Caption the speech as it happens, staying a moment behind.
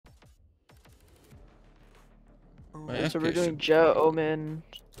So we're doing Jet, Omen,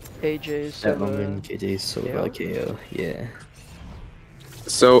 AJ, Jet, Omen, Sova, KJ, Sova, KO. Yeah.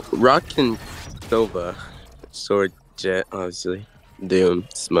 So Rock and Sova, Sword, Jet, obviously, Doom,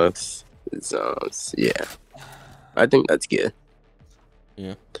 Smokes, Zones. Yeah, I think that's good.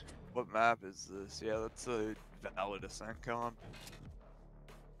 Yeah. What map is this? Yeah, that's a valid ascent comp.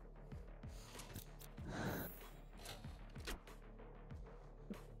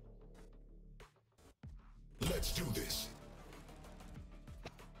 Let's do this.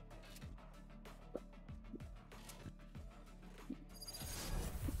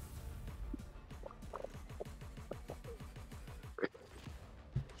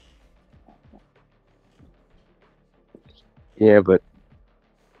 Yeah, but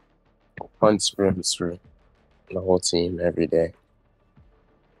fun scrims for the whole team every day,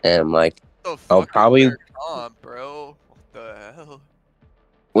 and like, The I'll fuck is probably their comp, bro? What the hell?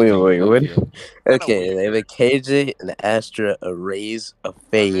 wait. Tokyo. Okay, they have a KJ, an Astra, a Raze, a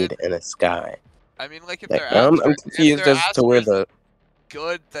Fade, and a Sky. I mean, like if Like, they're I'm Astra, confused as to where the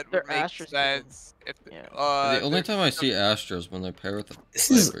good, that Their would make Astra's sense. If The only they're- time I see Astros when they pair with the This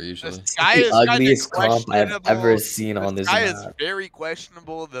is Viper usually. The Sky the is kinda ugliest comp I've questionable. ever seen The on this Sky is map. very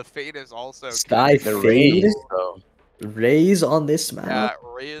questionable. The Fate is also Sky the Fade? Raze though. Raze on this Yeah, map?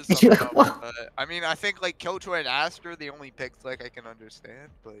 Ray is something else, but I mean, I think like Killjoy and Astra, the only picks like I can understand,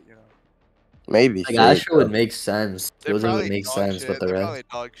 but you know. Maybe Like, Fade, Astra would though. make sense. They're Those would probably make dog sense, shit. but the They're rest. probably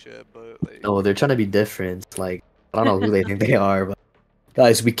dog shit, but like. No, they're trying to be different. Like, I don't know who they think they are, but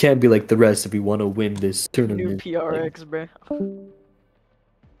guys, we can't be like the rest if we want to win this new tournament. PRX, bro.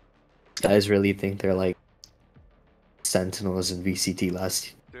 Guys really think they're like Sentinels in VCT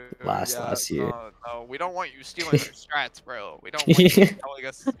last year. No, we don't want you stealing our strats, bro. We don't want you telling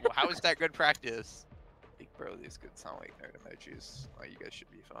us. Well, how is that good practice? Like, bro, these could sound like nerd emojis. Like, you guys should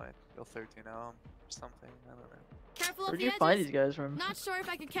be fine. Go 13 or something. I don't know. Careful Where'd of the you find edges. these guys from? Not sure if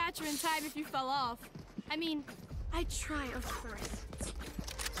I could catch you in time if you fell off. I mean, I try, of course.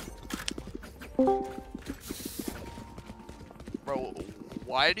 Bro,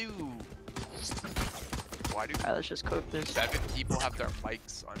 why do Alright, let's just cook this. 7 people have their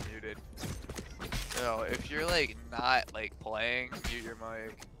mics unmuted? No, if you're like not like playing, mute your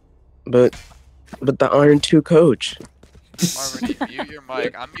mic. But the Iron 2 coach. Harmony, mute your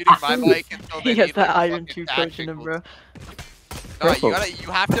mic. I'm muting my mic until they He got need, that like, Iron fucking 2 coach in him, tactical. bro. No,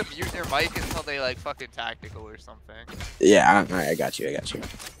 you have to mute your mic until they like fucking tactical or something. Yeah, I got you.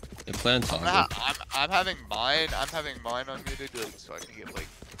 They play on top. I'm having mine unmuted like so I can get like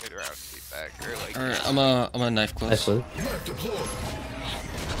mid-round feedback or like. Alright, I'm a knife close. Nice one.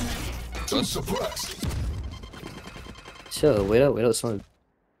 Close. Chill, wait out, someone.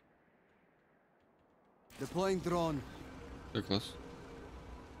 Deploying drone. They're close.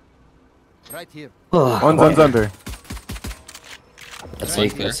 Right here. One's under. That's One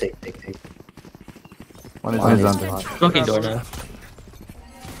safe, clear. that's safe, take. One is Blind under. is- Smoking door now.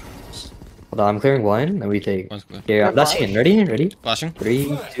 Hold on, I'm clearing blind, and we take. One's clear. Yeah, I'm dashing in. Ready? Flashing.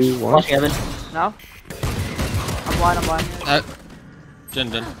 3, 2, 1. Watching Evan. Now? I'm blind.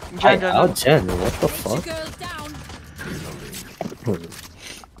 Jen. Jen. Out Jen, what the fuck? Girls down.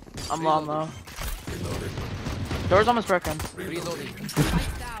 I'm long though. Door's almost broken. Lights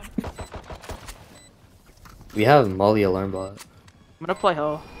down. We have Molly alarm bot. I'm gonna play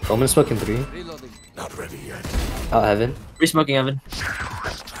Hill. Omen smoking 3. Reloading. Not ready yet. Out heaven. Resmoking Evan.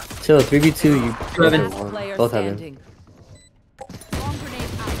 Chill, 3v2, you Two heaven. both have one. Both heaven. Bomb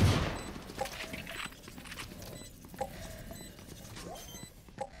grenade out.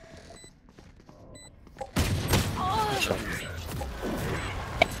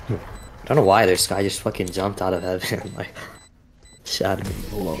 I don't know why their Sky just fucking jumped out of heaven. Like, shattered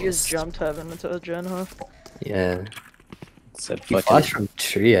me. He just jumped heaven into a Jen, huh? Yeah. Said He fucking flashed from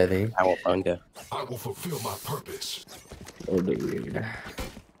tree, I think. Cowabunga. I will fulfill my purpose. Oh, dude.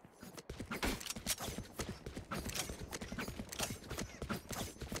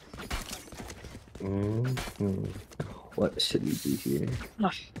 What should we do here?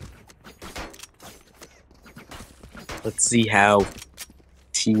 Let's see how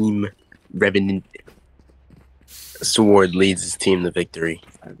Team Revenant Sword leads his team to victory.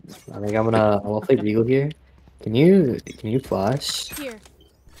 I think I'm gonna play Regal here. Can you flash? Here.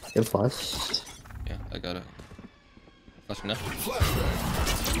 Good flash. Yeah, I got it. Flashing now.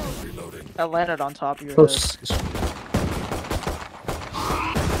 I landed on top of your Close. head.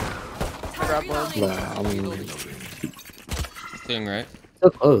 I grabbed one. Nah, I mean, Clearing right. so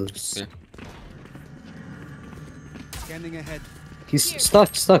close. Clear. Scanning ahead. He's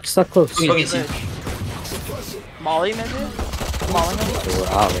stuck close. Smoking C. Molly maybe? Molly maybe?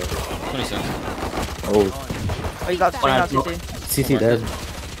 Wow. 20 seconds. Oh, Oh, Oh, you got swing out CT. CT dead.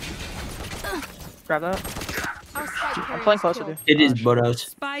 Grab that. Our spike I'm carrier playing is close with killed. you. It is Boros.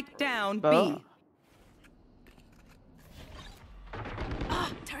 Spike down Bo. B.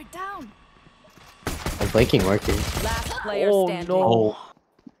 Ah, turret down. I'm blanking working. Last player Oh standing. no. Oh,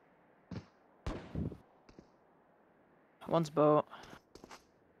 One's boat.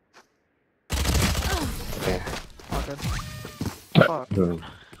 Okay. Oh, good. Fuck. Boom.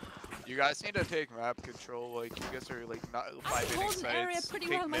 You guys need to take map control. Like you guys are like not I five hold an area sites. pretty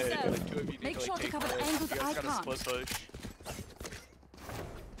Take well mid. myself. Like two of you need Make to sure like to take cover mid. angles You guys I gotta can't. split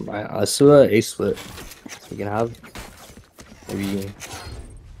push. Right, let's do a ace split. We can have maybe.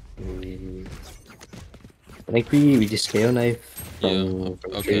 I think we just scale knife. Yeah, From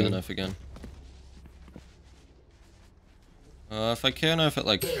okay, tree. enough again. If I can knife it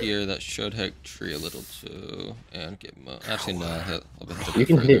like here, that should hit tree a little too, and get actually no, I'll be You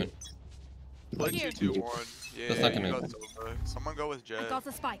can hit. Like Here. 2-2-1. Yeah, That's not you gonna- got Silva. Someone go with I Jet. got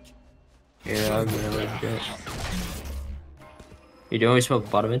the spike. yeah, I'm gonna let it. You doing we smoke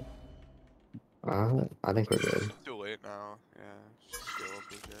bottom mid? I think we're good. It's too late now. Yeah, just go up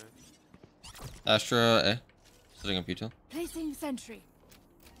with Jet. Astra, eh? Setting up util. Placing sentry.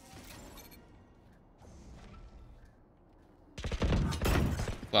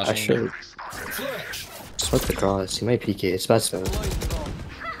 I Flashing. should smoke the cross. He might peek it. It's best though.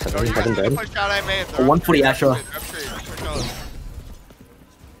 Oh, you guys Heaven need to dead. push out I made. Oh, 140 Astra.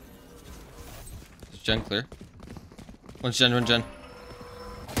 Is Gen clear? One's Gen, one Gen.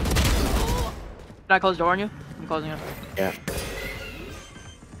 Can I close the door on you? I'm closing it. Yeah.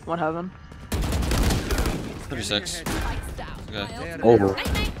 One heaven. 36. Spikes down. Okay. Oh,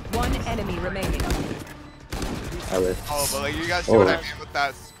 One enemy remaining. I live. Oh, but like you guys see Oh. what I mean with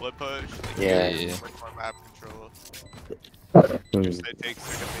that split push? Like, Yeah. you guys much more map control. Hmm. Just it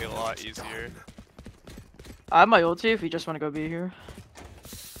takes it gonna be a lot easier. I have my ulti if you just want to go B here.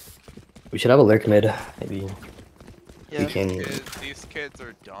 We should have a lurk mid. Maybe Yeah. we can. These kids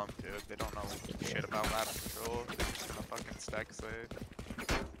are dumb, dude. They don't know shit about map control. They're just gonna fucking stack save.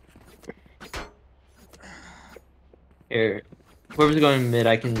 Here, whoever's going mid,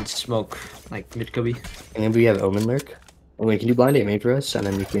 I can smoke like mid Kobe. And then we have Omen lurk. And we can do blind aim for us, and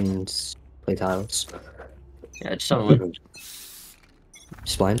then we can play tiles. Yeah, just on look.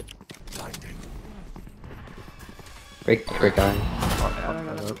 Just blind. Break eye.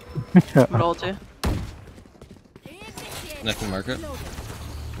 Mid ulti. Necking market.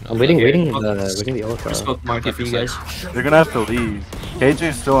 I'm waiting Okay. the ult. Just smoke market for you guys. They're gonna have to leave.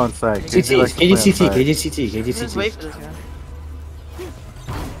 KJ's still on site. CT, likes to play on KG CT, site. KG CT, KG Just wait CT. for this guy.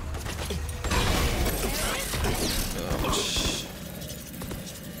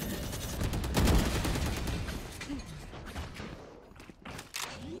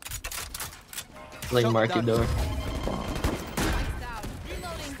 Like market door. Spikes down.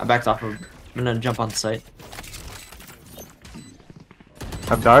 Reloading. I backed off of. I'm gonna jump on site.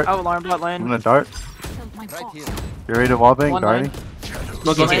 Have dart. I have alarm bot I'm lane. gonna dart. My Right fault. here. You ready to wallbang? One Darting.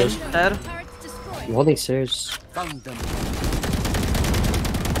 Smoking Lane stairs. dead. Turrets destroyed. I'm holding stairs. Found them.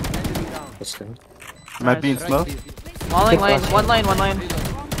 Enemy down. Let's go. Am I being Right smoked? here. One lane, one lane, one lane.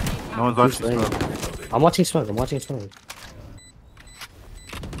 No one's watching Who's smoke. I'm watching smoke. I'm watching smoke.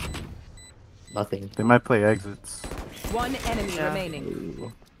 Nothing. They might play exits. One enemy Yeah. remaining.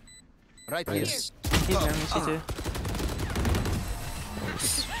 Ooh, Right here. nice. He's near me, CT.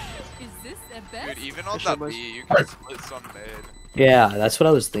 Is this a bet? Dude, even on For sure, that boys. B, you can split some mid. Yeah, that's what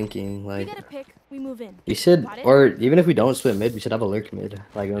I was thinking. We Like, get a pick. We move in. we should, Got it? or even if we don't split mid, we should have a lurk mid.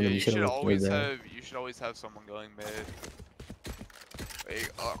 Like, Yeah, we you should have a lurk always mid there. have someone going mid.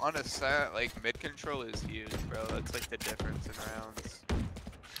 Like, on a set, like mid control is huge, bro. That's like the difference in rounds.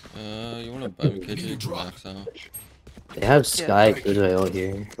 You wanna buy me KJ? Max out. They have Sky Kuzail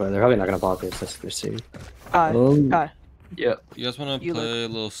here, but they're probably not gonna pop it. That's their safe. Guy, guy. Yeah. You guys wanna You play a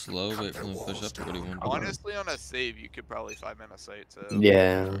little slow, wait for them to push up? What do you want? Honestly, on a save, you could probably 5-man a site too.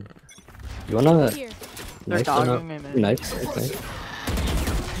 Yeah. You wanna Here. They're knife? dogging me, man. Knife? Okay.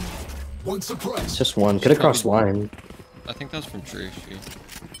 One It's suppressed. just one. Could have crossed line. I think that's from tree. She.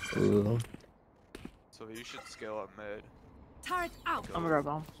 Ooh. So you should scale up mid. Turret out. I'm gonna grab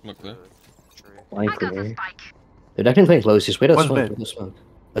bomb. Smoke clear. Tree. Line clear. They're definitely playing close. Just wait out One's smoke. mid. Wait out smoke.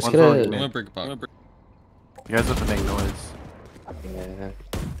 Let's One's get only a. I'm mid. gonna break a box. I'm gonna break. You guys have to make noise. Yeah.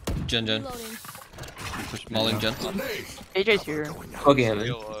 Gen. Reloading. Push mauling Gen. AJ's here. Smoking heaven.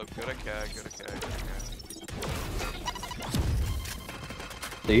 Scale up. Good at cat. Good at cat. Good at cat.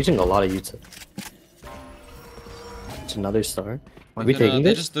 They're using a lot of util. It's another star. Are One we second, taking They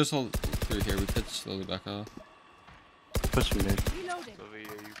this? just there's all three here. We could slowly back off. Push me, dude. Reloading. So yeah, you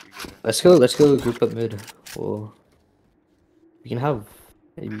could get it. Let's go group up mid. Well, you can have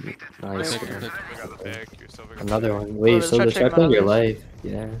maybe nice. You're still got the pick. You're still got Another the one. Wait, let's so try the to check try playing your others. life.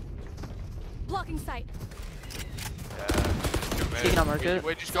 Yeah. Blocking sight. Taking out market.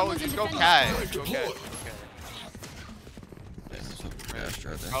 Wait, just go cat. Just go cat.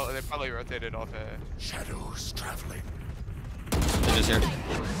 Oh, they probably rotated off A. Shadows traveling. They're just here.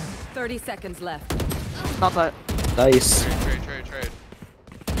 30 seconds left. Not that. Nice. Trade.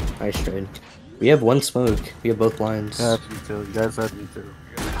 Nice trade. We have one smoke. We have both lines. Yeah, me too. You guys had me too.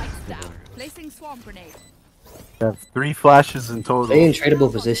 Lights down. Placing swamp grenade. You have 3 flashes in total. Stay in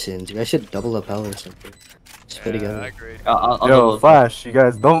tradable positions. You guys should double up hell or something. Just play I together. agree. I'll Yo, double- flash. You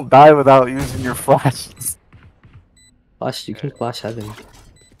guys don't die without using your flashes. Flash, you can flash heaven.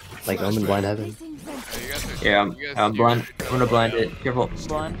 Like Omen blind heaven. Yeah, I'm blind. I'm gonna blind it. Careful.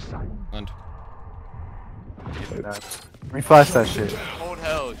 Blind. Blind. Reflash that shit. Hold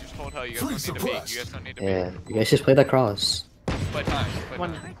hell. Just hold hell. You guys don't need to peek. You guys don't need to peek. Yeah, you guys just play that cross. Play time.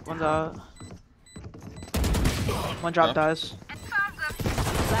 One's out. One drop dies. Last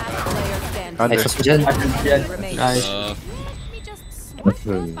player standing. Under. Nice, Jen. Remaining. Nice. Let me just swipe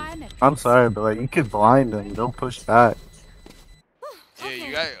those biometrics. I'm sorry, but like you could blind them. Don't push back. Yeah,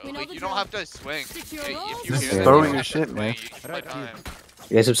 you guys, We know like, the you don't drill. have to swing. Stick to your Hey, roles. if you Just hear that, throw you your don't have to shit, swing, man. You can play time.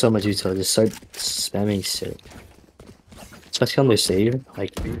 You guys have so much util. Just start spamming shit. Especially on their save.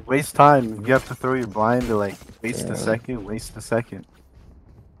 Like, Waste time. You have to throw your blind to like waste Yeah. a second. Waste a second.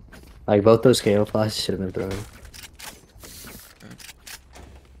 both those KO flashes should have been thrown.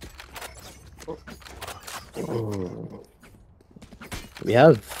 Oh. We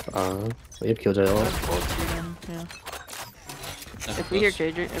have Killjoy ult. Yeah. If we hear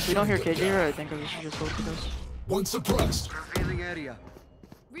KJ, if we don't hear KJ, I think we should just hold this. One suppressed. Revealing area.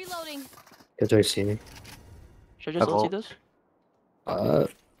 Reloading. Killjoy C. Should I just Double. ulti this?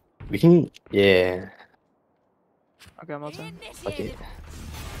 We can. Yeah. Okay, I'm ulting. Okay.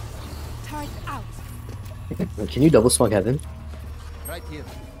 Turret out. Can you double smoke heaven? Right here.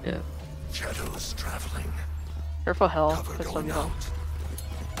 Yeah. Shadows traveling. Careful hell. Cover That's going hell. out.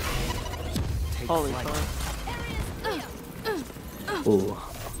 Holy fuck. Ooh.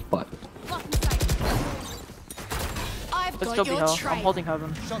 What? Blocking sight. I've Let's got still be your hell. trail. I'm holding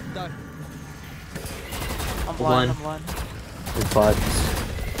heaven. Shot down. I'm blind. Blind. I'm blind. Good pods.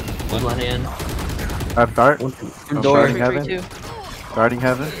 One blind hand. I have dart. Door. Guarding 3-3-2. heaven. Guarding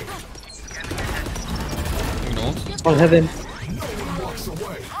heaven. You can ult. Smoke heaven. Walks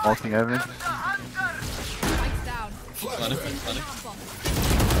away. Ulting heaven. Lights down. Blind it. Blind it.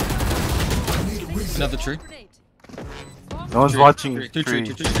 I need a reason. Another tree. Grenade. No one's Tree. watching. Tree.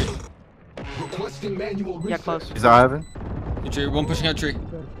 Tree. Requesting manual Yeah, reset. close. He's out heaven. Tree. One pushing out tree.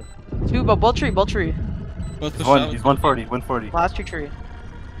 Two, but both tree. Both push One. out. He's 140. 140. Last two tree.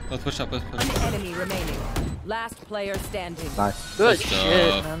 Both push out. Both push One out. enemy remaining. Last player standing. Nice. Good Good shit,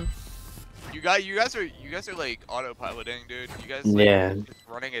 stuff. man. You guys are like autopiloting, dude. You guys like, Yeah. just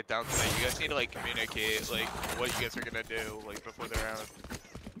running it down tonight. You guys need to like communicate like what you guys are gonna do like before the round.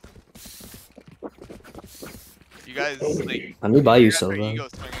 You guys like. Let me buy you guys are Sova. ego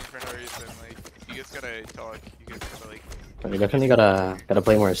swinging for no reason. Like you guys gotta talk. You guys gotta like. We definitely gotta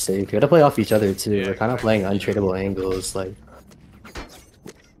play more safe. We gotta play off each other too. Yeah, We're kind of playing untradeable angles. Like,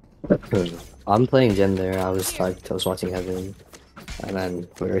 I'm playing Jen there. I was watching heaven, and then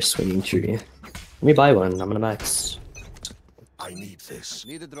we're swinging tree. Let me buy one. I'm gonna max. I need this.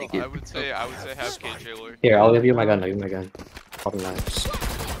 Need a drop. I would say have KJ lure. Here, I'll give you my gun. I'll give you my gun. I'll be max.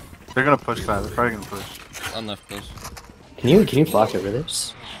 They're gonna push that. They're probably gonna push. On left close. Can you flash over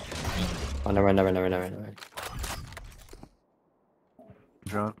this? Oh, never.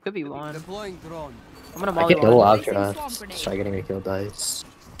 Drone. Could be one. Deploying drone. I'm gonna I molly get double one. after that. Try getting a kill dice.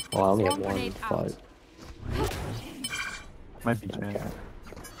 Oh, I only have one. Fuck. Might be Jan.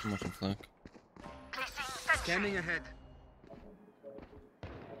 I'm watching flank. Scanning ahead.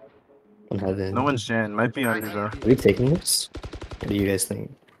 One heaven. No one's Jan. Might be under though. Are we taking this? What do you guys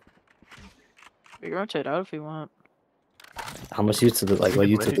think? We can rotate out if we want. How much util what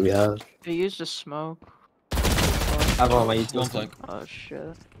util do we have? If you use just smoke. I have all my One utils. flank. Oh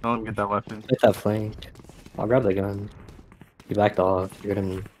shit. No one get that weapon. Take that flank. I'll grab the gun. You backed off. You're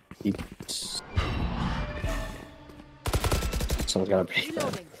gonna keep. Someone's gotta break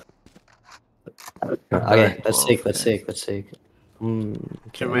that. Okay, that's sick. That's sick. That's sick. Can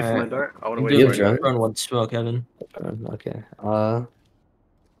we wait for my dart? I wanna wait You for have my drone? Run one smoke, Evan. Okay.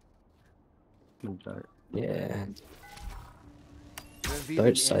 dart. Yeah.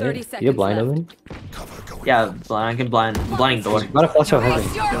 Revealing Start area. side. You have blind open? Yeah, blind. I can blind. I'm blinding door. Gotta flash out heaven.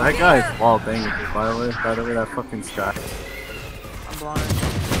 Yeah, that guy's wall banging. By the way, that fucking sky. I'm blind.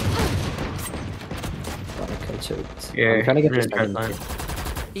 I choked. Yeah, I'm trying to get I'm this gonna back try in. mine.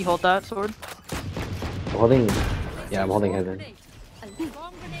 He hold that sword. I'm holding. Yeah, I'm holding heaven.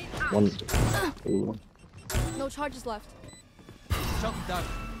 One. Ooh. No charges left. Shock dart.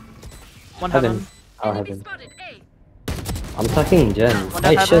 One Heaven. heaven. Oh, heaven. I'm talking Jen. One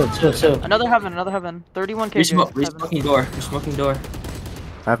Hey, heaven. chill. Another heaven. Another heaven. 31 KJ. We're Heaven. smoking door. We're smoking door.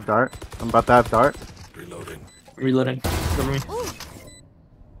 I have dart. I'm about to have dart. Reloading. Cover me.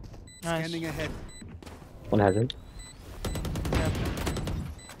 Nice. Scanning ahead. One heaven.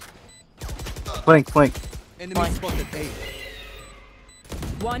 Flank. Enemy Flank. spotted A.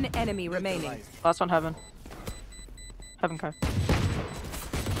 One enemy remaining. Last one heaven. Heaven Kai.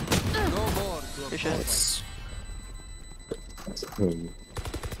 No more. Good shit. Nice.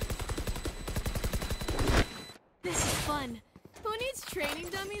 This is fun. Who needs training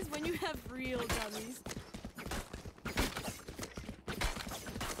dummies when you have real dummies?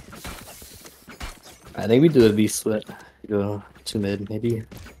 I think we do a B split. Go to mid, maybe.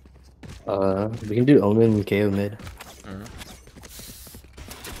 We can do Omen and KO mid.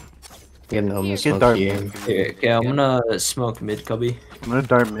 Get an Omen smoke dart here. mid. Okay, I'm gonna smoke mid, Cubby. I'm gonna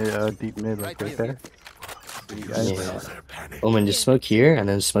dart mid, deep mid, like right there. Yeah. Omen, just smoke here and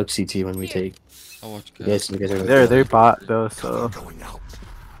then smoke CT when we take. I'll watch You guys are They're bot though, so.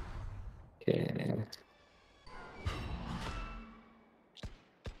 Okay.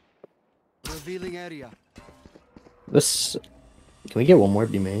 Revealing area. Let's. Can we get one more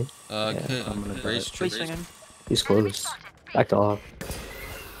B main? Okay, I'm gonna brace Free singing. He's close. Back off.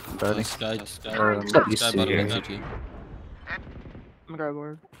 Darting. Sky Stop these two. bottom Yeah. CT. I'm gonna grab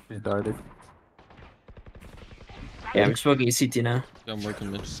board. He's darted. Yeah, I'm smoking CT now. Yeah, I'm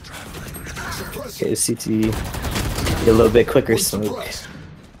working mid. Okay, CT. Get a little bit quicker smoke.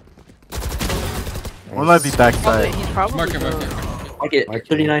 One might be backside. He's probably Mark it. Mark it.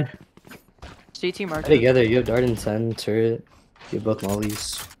 39. CT mark. Together, you have Dart and 10, turret. You have both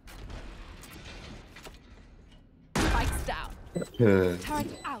mollies. Spikes down. Yeah.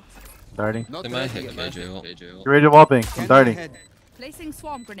 Target out. Darting. Not They might ready hit yet. KJ ult. Get ready to wallbang. I'm Scanning darting. ahead. Placing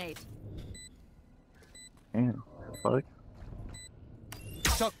swarm grenade. Damn. Fuck.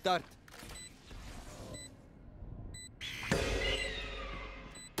 Shock dart.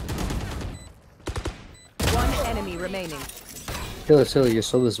 One enemy remaining. Kill your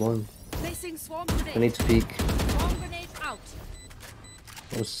soul is one. Placing swarm I grenade. need to peek. Swarm grenade out.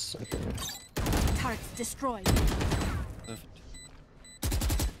 Okay. Turrets destroyed. Left.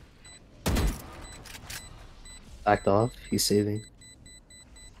 Backed off. He's saving.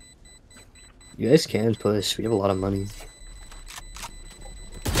 You guys can push. We have a lot of money.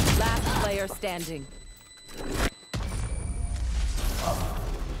 Last player standing.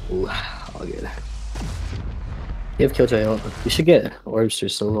 Ooh, all good. You have Killjoy ult. We should get orbs for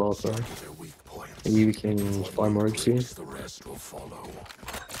solo also. Maybe we can farm orbs here.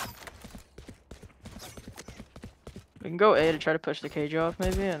 We can go A to try to push the cage off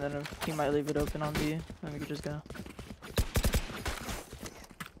maybe, and then if he might leave it open on B, then we could just go.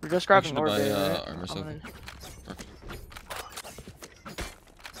 We're just grabbing orb A, right? armor I'm stuff. gonna-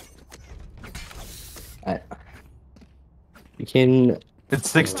 You can.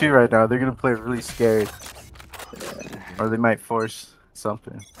 It's 6-2 right now. They're gonna play really scared. Or they might force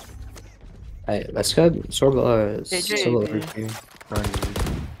something. Alright, let's go solo KJ, orb maybe. here.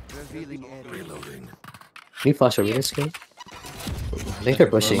 Revealing area. Can you flash over this guy? I think they're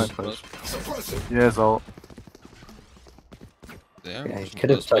pushing. He has ult. There. Yeah, he could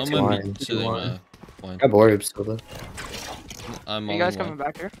have I'm touched gonna be line. killing my line. Grab orbs, solo. I'm Are on you guys one. coming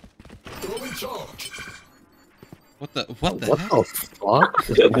back here? What the What heck? the fuck?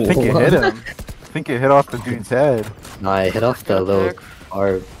 I think it hit him. I think it hit off the dude's head. Nah, I hit off the little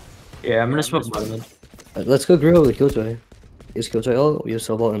orb. Yeah, I'm gonna smoke bottom mid. Let's go grill with Killjoy. Use Killjoy ult, we have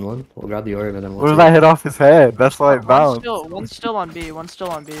Soul in one. We'll grab the orb and then we'll What did take that hit off his head? That's why it bounced. One's still on B, one's still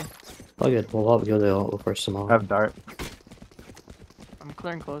on B. All good, we'll pop Killjoy ult, we'll force them all. Have dart. I'm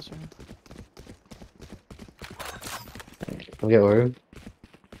clearing closer. We'll get orb.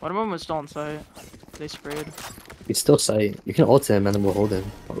 One of them was still on site. They sprayed. He's still sight. You can ult him and then we'll hold him.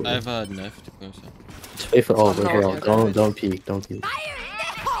 Probably. I have a knife to close him. Just wait for ult, Oh, wait for no, ult. okay. Don't peek, don't peek.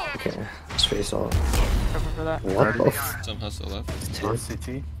 Okay, just face ult. Careful for that. What the f- Some hustle left. One CT.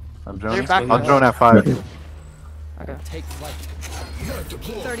 I'm They're droning. back I'll now. drone at 5. Okay. Take flight.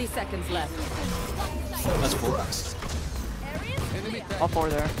 30 seconds left. That's four. Enemy All four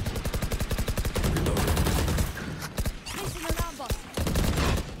there. Placing alarm bot.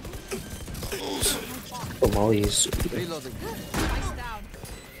 Oh, Molly's reloading. Spikes down.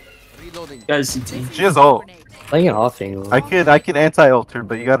 Reloading. Guys, CT. She has ult. playing it off angle. I could anti-ult her,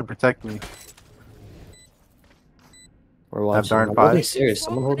 but you gotta protect me. We're watching. darn I'm five. holding stairs.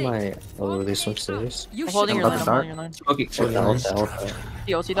 Someone hold my. Oh, they switch stairs. You I'm holding should your Another line. I'm dart. holding your line. Smoking Hold stairs. that, hold Nice. that, hold that.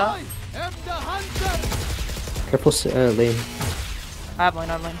 The ulti die. Careful, lane. I have line.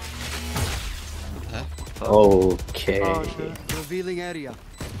 I have line. Okay. Oh shit. Revealing area.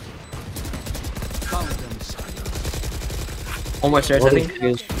 Found them. One more stairs, I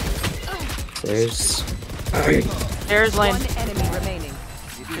think. Stairs. There's lane. One enemy remaining.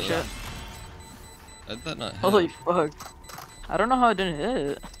 Good shit. Did that not hit? Holy fuck. I don't know how it didn't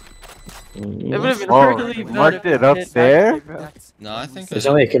hit. It would Mm. have been Oh, really you bad marked if it up hit there? back, bro. No, I think There's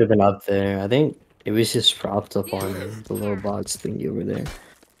no way it could have been up there. I think it was just propped up on the little box thingy over there.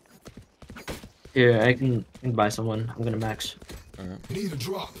 Here, I can buy someone. I'm gonna max. Alright. Need a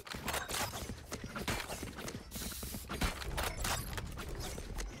drop.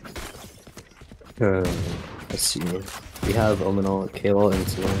 Let's see. We have Omenol, Kayla, and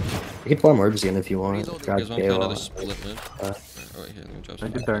Salon. We can farm orbs again if you want. You Grab guys want to play another Kayla. split mid? Oh, wait, here, let me drop They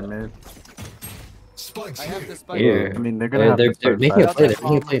some. could darn mid. Spikes I have the here. spike. Here. I mean, they're gonna have They're to start making a fast. play. They're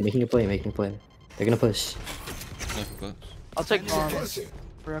making a play. Making a play. Making a play. They're gonna push. Knife clips. I'll take bomb. Pressing.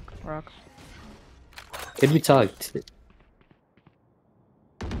 Rock. Could we talk?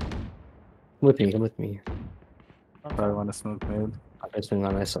 Come with me. Come with me. Probably want to smoke mid. I'm just doing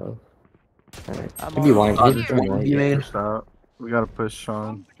that myself. Alright. I'm Could be on- wine. Oh, Could be wine. you made. Pushed out. We gotta push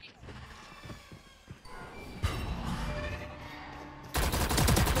Sean.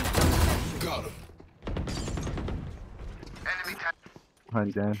 Got him.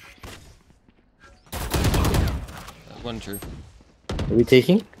 Behind Jan. One true. Are we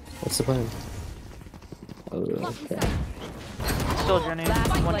taking? What's the plan? Oh, okay. Still Jenny. Last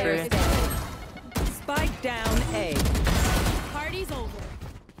One player tree. standing. Spike down A. Party's over.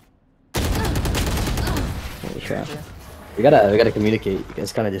 Holy crap. We gotta communicate. You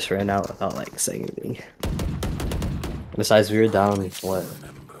guys kind of just ran out without like saying anything. Besides, we were down what?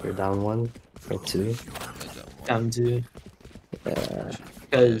 We were down 1 or 2. Down to. Yeah.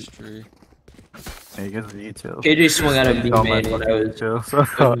 Because Tree. Hey, you guys are detail. KJ swung out of B Oh, my main when I fucking was. detail. So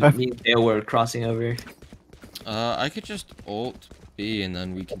when me and Dale were crossing over. I could just ult B and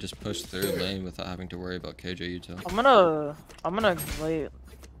then we can just push through lane without having to worry about KJ util. I'm gonna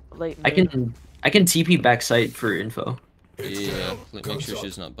late. I can TP backside for info. Yeah, make sure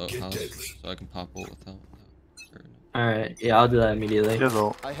she's not boat house so I can pop ult without. Alright, yeah, I'll do that immediately.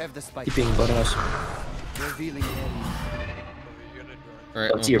 Jizzle. I have the spike. Keeping boat house. Revealing area.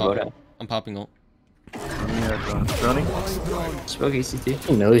 Alright, Let's see your boat out. I'm popping ult. Yeah, running. Smoke ACT.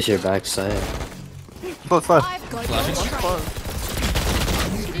 Who knows your backside? Close left. I've got Flashing.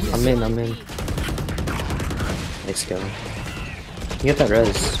 I'm in. Let's go. You get that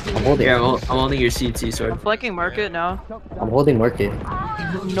res. I'm holding. Yeah, I'm holding your CT sword. I'm flanking market now. I'm holding market.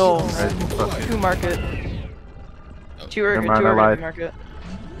 No. Right, fuck it. 2 market. Two Never mind, I are lied. market.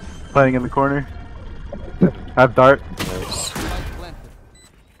 Playing in the corner. Have dart. Nice.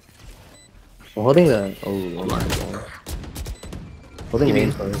 I'm holding the. Oh my god. Holding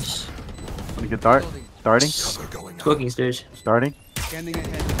main first. Want to get dart? Darting? Smoking stairs. Starting? Scanning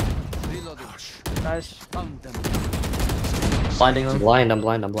ahead. Reloading. Nice. Found them. Blinding I'm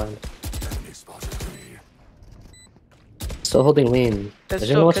them. blind. Still holding lane. It's Is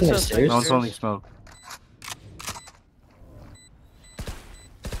still- anyone watching the it's still stairs? No one's only smoke.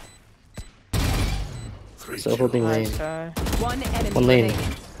 Still holding lane. Nice guy. One enemy One lane.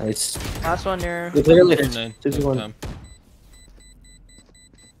 remaining. Nice. Last one near. We play early. 9. 2v1.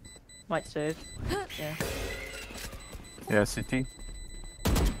 Might save. Yeah. Yeah, CT.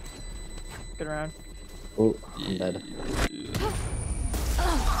 Good round. Oh, I'm dead.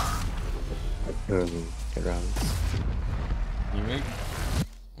 Good round. You make?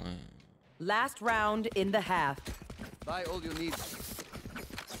 Last round in the half. Buy all you need.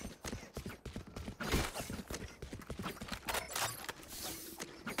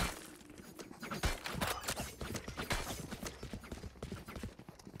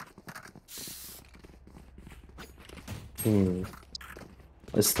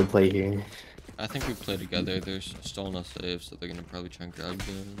 What's the play here? I think we play together. There's still no save, so they're gonna probably try and grab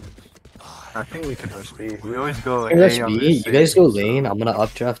guns. I think we can push B. We always go Hey, let's A on B. this You guys stage, go so- lane. I'm gonna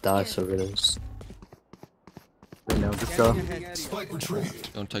updraft dash over this. No, just go. Spike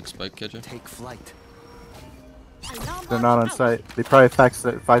retrieved. Don't take spike, KJ. Take flight. They're not on site. They probably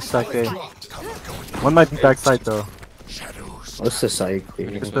 5 stack A. One might be backside though. What's the site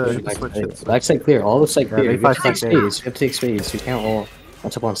clear? Just switch it. Backside clear. All the site Yeah, clear. they We have to take 5 stack A. spades. We have to take spades. We can't all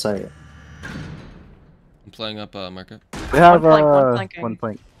match up on site. I'm playing up market. They have one flanking. one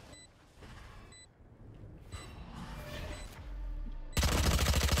plank.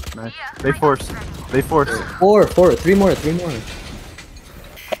 Nice. They force. They force. Four, three more.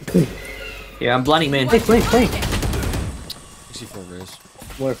 Yeah, I'm blinding main. Flank. 64 raise.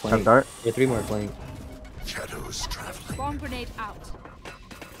 More flank. Dart. Yeah, 3 more flank. Shadows traveling. Bomb grenade out.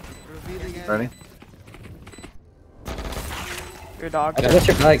 Revealing area. Ready? Your dog. I got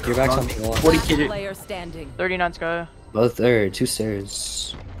your back. Your back's on me. 40 Last kid. player standing. 39 Sky. Both there. 2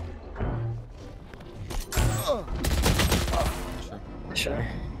 stairs. Sure.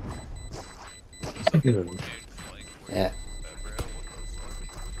 Yeah.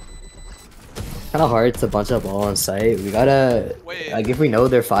 Kind of hard to bunch up all on site. We gotta, like, if we know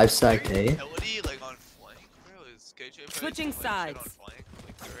they're 5-stack A. Switching sides.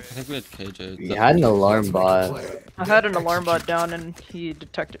 I think we had KJ. We had an alarm bot. I had an alarm bot down and he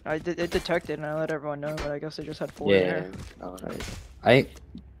detected. It detected and I let everyone know, but I guess they just had 4 in Yeah. there. I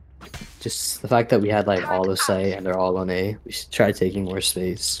just the fact that we had like all of site and they're all on A. We should try taking more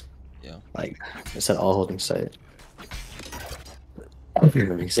space. Yeah. Like instead of all holding site.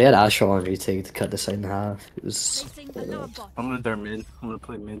 Because they had Astral on retake to cut the site in half. It was. I'm gonna dart mid. I'm gonna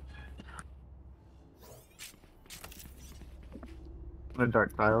play mid. I'm gonna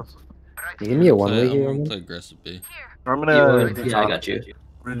dart tiles. Can you give me a one-way I'm here? gonna Roman? play aggressive B. I'm gonna. Yeah, I got you.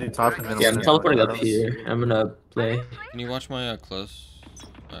 I'm gonna do top and then Yeah, I'm I'm gonna teleporting dart up tiles. here. I'm gonna play. Can you watch my close?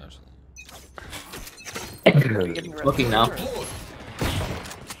 Looking now.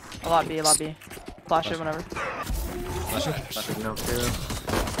 A lot B. Flash it whenever. Flashing. No kill.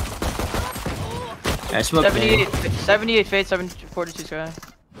 I smoked main. 78 fade, 42 Sky.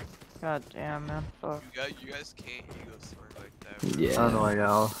 God damn, man. Fuck. You guys can't ego swing like that. Yeah. I don't know why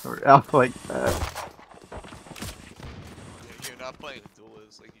y'all like that. You're not playing a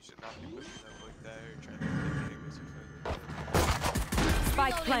duelist, like you should not be pushing them like that or trying to make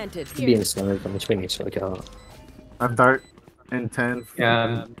Spike planted. Being smart, I'm just making it like out. I'm dart in 10.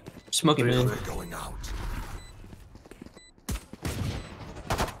 Yeah, I'm smoking main. They're going out.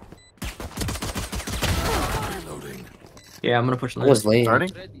 Reloading. Yeah, I'm gonna push I lane. was lane.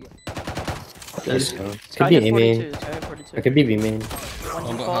 Starting? Let's go. Sky Could be hit A 42. main. Sky hit 42. It could be B main.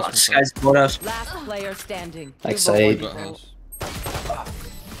 One bot house. This guy's boat house. Last player standing. Like Two site. Bot house.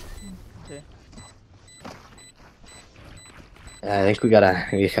 Okay. I think we gotta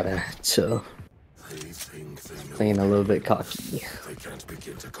chill. They think they know. Playing a little bit cocky. They can't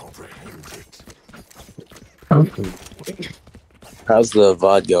begin to comprehend it. How's the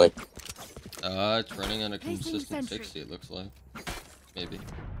VOD going? It's running on a consistent 60, it looks like. Maybe.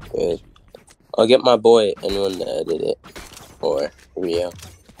 Good. I'll get my boy anyone to edit it. Or Rio.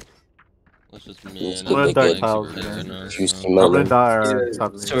 Let's just me and I'm gonna playing dart super tiles, hits yeah. in our- Juicy I'm gonna moment. dart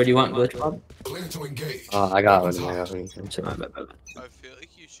top mid. So do you want glitch mob? Clear to engage. I got one. I'm chill. I feel like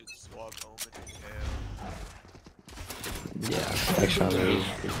you should swap Omen and KO. Yeah, extra on me.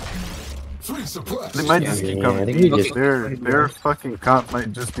 3 suppressed. They might just keep Yeah, coming. I think we just- Their fucking comp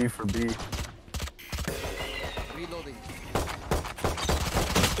might just be for B. Reloading.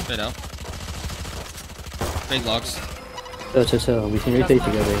 Fade out. Fade logs. Chill. We can retake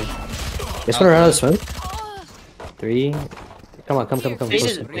together. Guess wanna run out of smoke? 3. Come on. Fade Closer.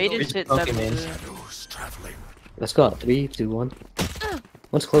 is hit Okay, 7. man. Shadows traveling. Let's go. 3, 2, 1.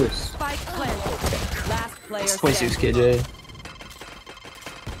 One's close. Spike planted. Last player 26 standing. KJ.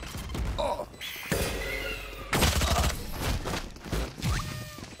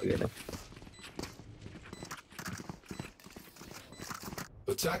 Okay.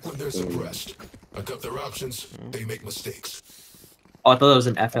 Attack when they're suppressed. I cut their options. They make mistakes. Oh, I thought that was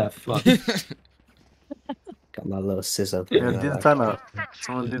an FF. Fuck. Got my little sis up Yeah, there. do the timeout.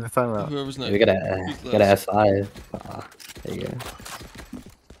 Someone do the timeout. Whoever's next. We gotta F5. There you go.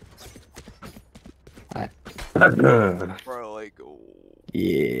 Bro, like,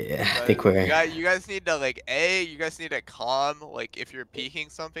 Yeah, I think we're. you guys need to like you guys need to calm. Like, if you're peeking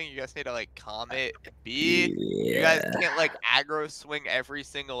something, you guys need to like calm it. B, you guys can't like aggro swing every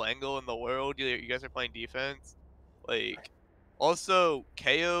single angle in the world. You guys are playing defense. Like, also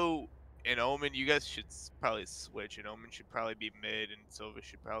KO and Omen, you guys should probably switch. And Omen should probably be mid, and Silva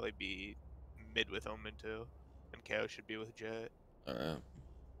should probably be mid with Omen too, and KO should be with Jet. Alright.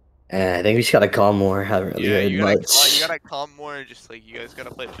 I think we just gotta call more. Haven't really heard you much. gotta calm more and just like you guys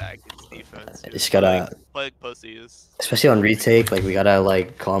gotta play back against defense. Just gotta, play like pussies. especially on retake, like we gotta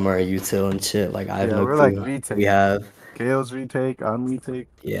like calm our util and shit. Like I have no we're clue like what retake. we have. KO's retake, on retake.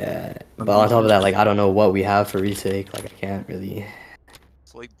 Yeah, but on top of that, like I don't know what we have for retake. Like I can't really.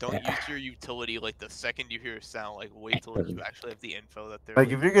 So like don't use your utility like the second you hear a sound. Like wait till you actually have the info that they're Like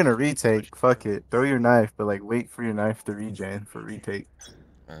if you're gonna retake, fuck it. Throw your knife, but like wait for your knife to regen for retake.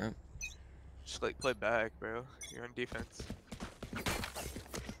 Alright. just like play back, bro. You're on defense.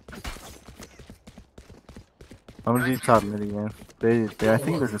 I'm gonna do top mid again. I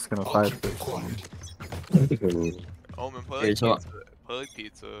think they're just gonna fight this. Omen, play Here's like what- pizza. Play like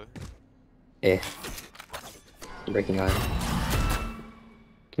pizza. Yeah. I'm breaking on.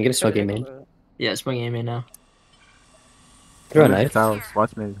 Can you get a smoky main? Yeah, it's my game in now. Throw a knife. Towers,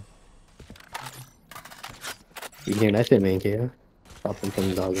 watch me. You can hear knife in main, Kia. Stop them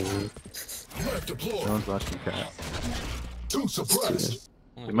from dogging me. No one's watching cat. Two suppressed.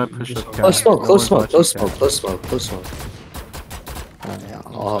 They might push up cat. Close smoke, No close one's smoke, watching close cat. smoke, close smoke, close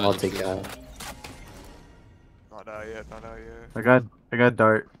smoke. I'll take that. Not out yet, not out yet. I got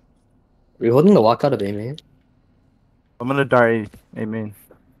dart. Are you holding the walk out of A main? I'm gonna dart A main.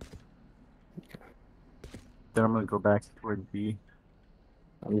 Then I'm gonna go back toward B.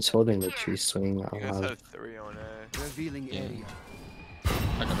 I'm just holding the tree swing. You I'll guys have... have 3 on A. Revealing area.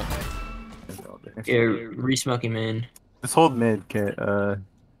 I got it. Yeah, re-smoking man. Just hold mid, Kit. I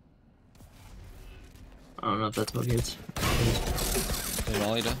don't know if that's what hits. Hey,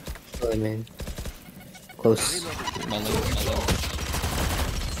 Molly, da. A main. Close. Molly.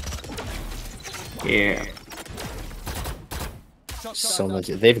 Yeah. So much.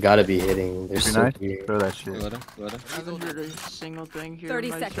 They've got to be hitting. They're If you're so nice, weird. throw that Go shit. let him. Go let him. I haven't heard a single thing here. 30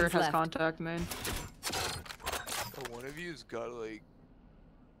 My seconds shirt has left. contact, man. Oh, one of you's got like.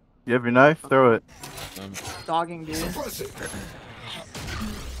 You have your knife? Throw it. Dogging, dude. Suppress it.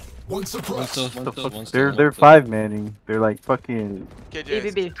 One One suppressed. still, one still, one still. They're one still. 5-manning. They're like fucking. KJ,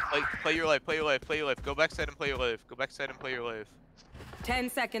 BBB. play your life, play your life, play your life. Go backside and play your life. Go backside and play your life. 10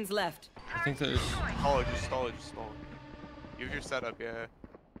 seconds left. I think there's. Stall it, just stall it, just stall it. Give your setup, yeah.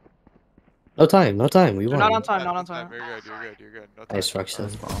 No time, no time. We They're won. not on time, not on time. You're good, you're good, you're good. No time. Nice Roxanne.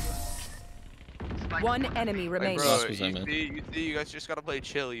 One enemy Like, remaining. bro, Last was that, man. you see, you guys just gotta play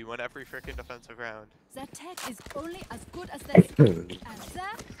chill. You win every freaking defensive round. That tech is only as good as their speed. And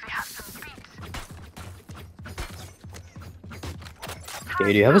that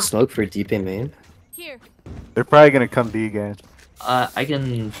Okay, do you have a smoke for deep in main? here. They're probably gonna come B again. I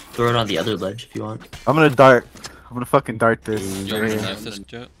can throw it on the other ledge if you want. I'm gonna dart. I'm gonna fucking dart this. You want me to knife this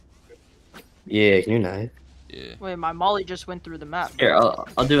jet? Yeah, can you knife? Yeah. Wait, my molly just went through the map. Here,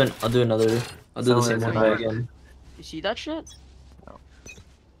 I'll do another. I'll do the same Someone one has a again. You see that shit? No.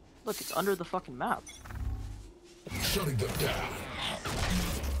 Look, it's under the fucking map. Shutting them down.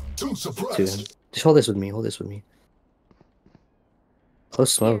 Two Two. suppressed. Just hold this with me. Hold this with me.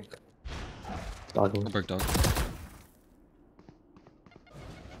 Close smoke. Dogging. I'll break dog.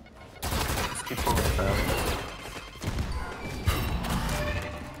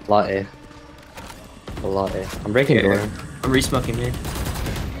 Lot A. A lot A. I'm breaking door. I'm re-smoking man.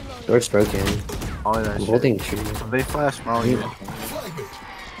 Door's broken. All of that I'm shit. holding tree. They flash Molly. Yeah.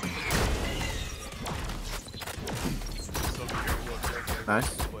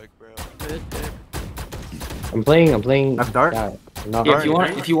 Nice. I'm playing. Have dart? Yeah, I'm not Yeah,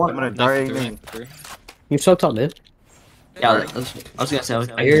 hard. if you want, I'm gonna dart A main. You so top mid. Yeah, I was gonna say.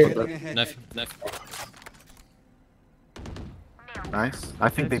 I hear hear it. Knife, knife. Nice. I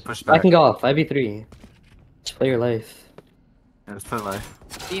think they pushed I back. can go off. 5v3. Just play your life. Yeah, let's play life.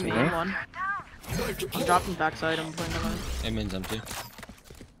 B main Okay. one. I'm dropping backside. I'm playing the line. A main's empty.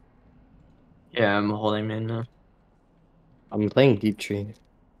 Yeah, I'm holding man now. I'm playing deep tree.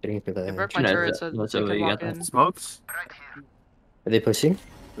 Waiting for They the. broke my No, turret, that- so that's they over, could you walk got that. in. Smokes? Are they pushing?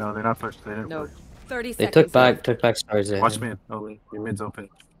 No, they're not pushed. They didn't No. push. 30 They seconds took back stars in. Watch mid. Oh, your mid's open.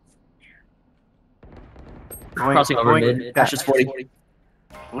 Crossing over mid. Yeah. That's just 40.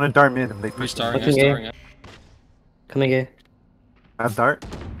 I'm gonna dart mid if they push. Restarring, Looking A. restarring. Coming A. I have dart.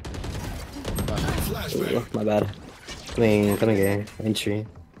 Ooh, my bad. Coming A. Entry.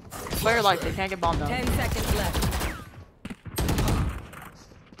 Play your life. They can't get bombed down. 10 seconds left.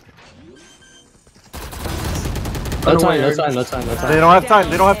 No Run away, time, no Aaron. time, no time, no They time. don't have time.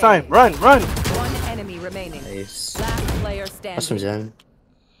 They don't have time. Run, run. One enemy remaining. Nice. Last player That's from standing.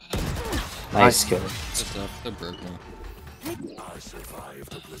 Zen. Nice kill. Good stuff. They're broke now. I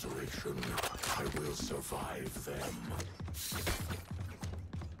survived obliteration. I will survive them.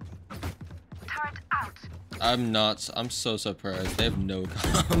 I'm so surprised. They have no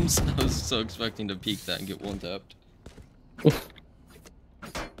comms. I was so expecting to peek that and get one tapped.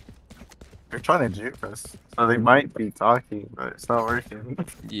 They're trying to juke us. So they might be talking, but it's not working.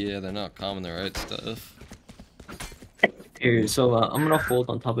 Yeah, they're not common the right stuff. Here, so I'm gonna hold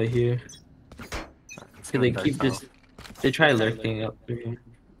on top of here. So they keep this. They try lurking up here.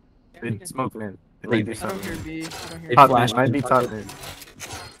 They smoke mid. They might do I don't hear something. B. I don't hear They Top flash mid. Might be top mid.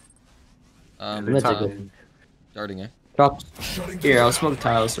 Um, They're Mid top to mid. darting, eh? Drop. Here, I'll smoke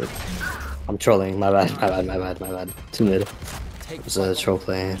tiles. So I'm trolling. My bad. Too mid. It was a troll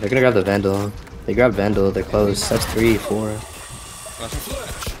play. They're gonna grab the Vandal. They grabbed Vandal, they're close. That's 3, 4.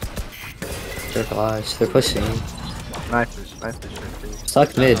 They're flash, they're pushing. Nice fish.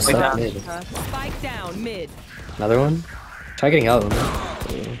 Stuck mid, stuck mid. Spike down mid. Another one? Try getting out.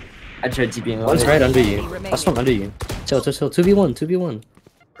 I tried TPing. One's right under you. Last one under you. Chill. 2v1, 2v1.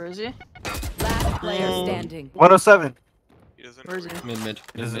 Where is he? Last player standing. 107. Where is he? Mid.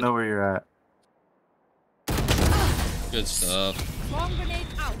 He doesn't know where you're at. Good stuff. Bomb grenade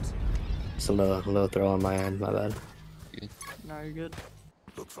out. It's a little throw on my end, my bad. No, you're good.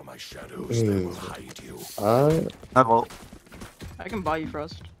 Look for my shadows, they will hide you. I vault. I can buy you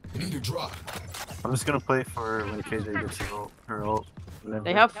Frost. Need a drop. I'm just gonna play for when KJ gets her ult.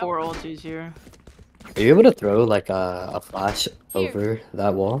 They have 4 ultis here. Are you able to throw like a flash over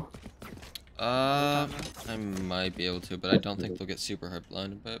that wall? I might be able to, but I don't think they'll get super hard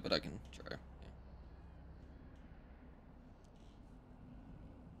blinded by it, but I can try.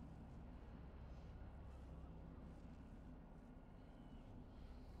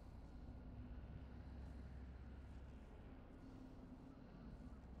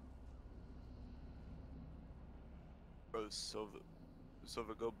 Bro, Silva,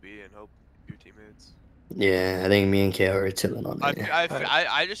 go B and help your teammates. Yeah, I think me and KO are chilling on it.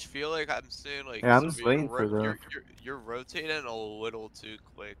 I just feel like I'm saying like. Yeah, I'm just Silva, waiting for them. You're rotating a little too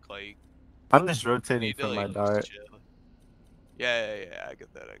quick. Like. I'm just rotating need to, from my like, dart. chill. Yeah, I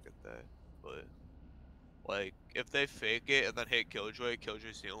get that. But like, if they fake it and then hit Killjoy,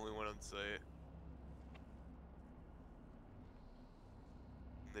 Killjoy's the only one on site.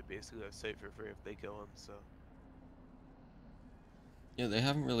 They basically have site for free if they kill him. So. Yeah, they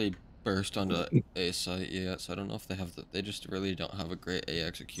haven't really burst onto A site yet, so I don't know if they have they just really don't have a great A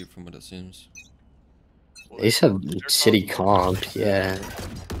execute from what it seems. They just have shitty comp, yeah.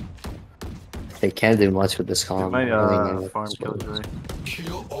 They can't do much with this comp. They might farm Killjoy.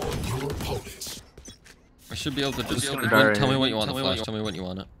 Kill all your opponents. I should be able to just Right. tell me what you want. Tell me what you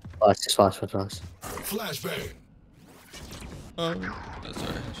want it. Flash. Flashbang. Sorry.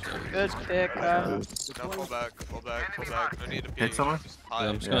 Good pick, Now pull back. No need to Hit someone?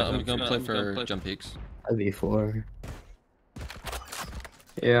 Yeah, I'm gonna play for jump peaks. I'd be 4.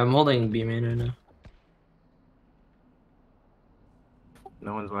 Yeah, I'm holding B main right now.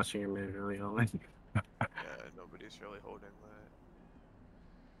 No one's watching your mid really only. Yeah, nobody's really holding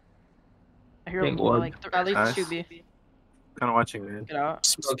that. I hear him like at least Nice. 2B. Kinda watching mid. Get out.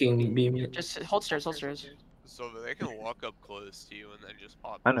 Smoking B main. Just hold stairs. So they can walk up close to you and then just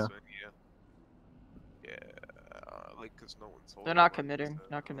pop. I know. Yeah, like cause no one's holding. They're not one, committing. so-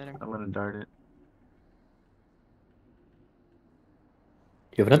 Not committing. I'm gonna dart it.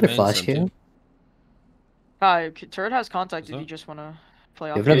 You have another Main's flash empty. here? Hi, Turret has contact if What's you up? just wanna play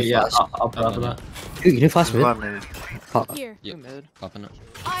You off. have another Yeah, flash? I'll pop that. Dude, you need flash There's a mid? lot mid. Pop. Here, Yeah, Mid. popping it.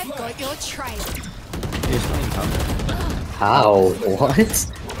 I've got your trail. How? What? Pull back.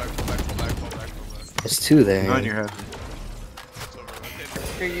 There's 2 there. Go in your head.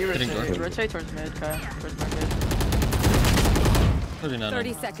 Here, you Hitting rotate. guard. Rotate towards mid, okay. Towards my mid. 39.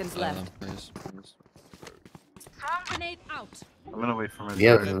 30 seconds left. Praise. Bomb grenade out. I'm gonna wait for my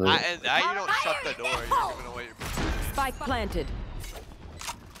Yeah. dart. And now you don't shut the door. You're giving away your. Spike planted.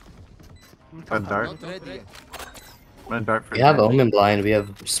 I'm dart. I'm gonna dart for We have mid. Omen blind, we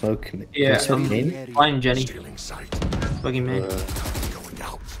have smoke. Yeah, smoke main? Fine, Jenny. Stealing sight. Smoking main. Going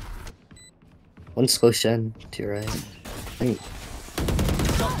out. One's close gen to your right. I think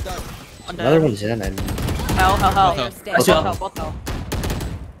I'm another dead. one's gen. Hell. Player standing. Both hell.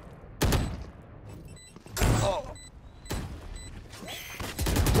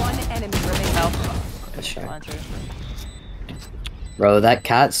 One enemy remaining. Planter. Bro, that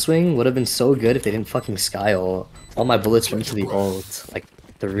cat swing would have been so good if they didn't fucking sky ult. All my bullets went to the ult. Like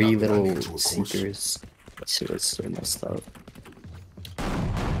 3 little seekers. That shit was so messed up.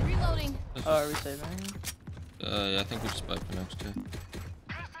 Reloading. Oh, are we saving? Yeah, I think we just buy for next year.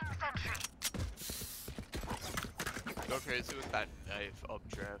 Go crazy with that knife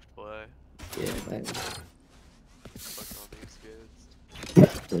updraft play. Yeah, man. Fuck all these kids.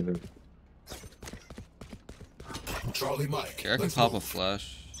 Charlie Mike. Okay, I can let's pop a move.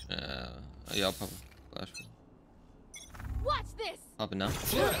 flash. Yeah, I'll pop a flash. Watch this. Pop it now.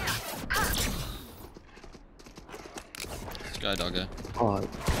 Sky dog guy. Oh.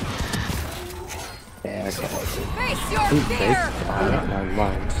 Yeah, okay. Face your fear. Never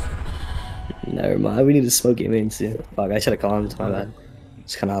mind. Never mind. We need to smoke game in too. Fuck, I should have calmed. My bad.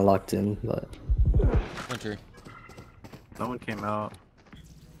 It's kind of locked in, but. Winter. No one came out.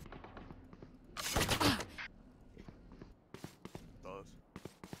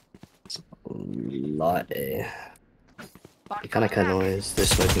 Lot A. It kind of cut noise. They're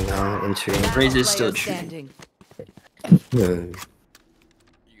smoking now. Entry. Raze is still Player tree. standing. You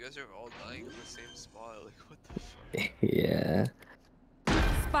guys are all dying in the same spot. Like, what the fuck? Yeah.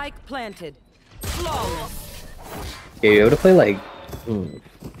 Spike planted. Flawless. Yeah, you able to play like.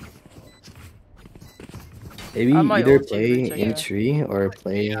 Maybe I might either ult you, play Rich, I guess. entry or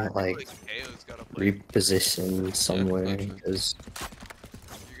play Yeah, I feel like KO's gotta play. reposition somewhere gotcha. because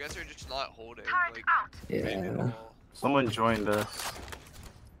You guys are just not holding. Like, yeah. maybe all. Someone joined us.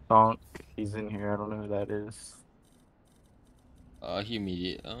 Donk. He's in here. I don't know who that is. He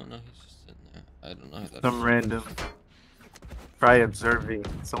immediate. Oh no, he's just sitting there. I don't know who that Some is. random. Try observing.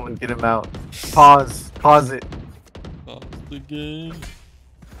 Someone get him out. Pause. Pause it. Pause the game.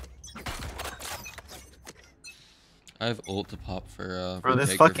 I have ult to pop for Bro, this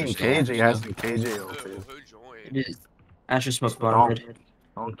Vega fucking for Storm, KJ so- has me KJ Who ulted. joined? It is Asher smoke bottom mid.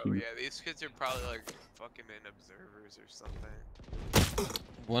 Oh yeah, these kids are probably like fucking in observers or something.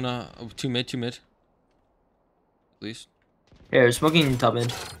 One two mid, at least. Here, smoking top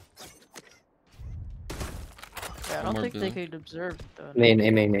mid. Yeah, I One don't more think they build. could observe though. Main.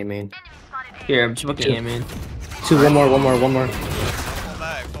 Here, I'm smoking A main. Two, one more. Fall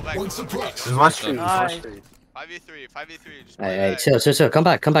back. One suppressed. Just watch street. Nice. Watch street. 5v3. Just play Hey, back. chill. Come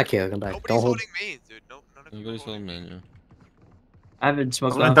back here. Come back. Nobody's Don't hold. holding mains, dude. No, none of you are Nobody's holding holding man, yeah. I haven't I'm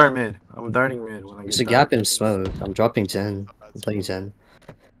smoked gonna off. dart mid. I'm darting mid when I get There's a dart. gap in smoke. I'm dropping 10. I'm playing 10.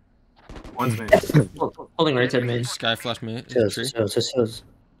 One's mid. Holding right side main. Sky flash mid. Chills. Tree.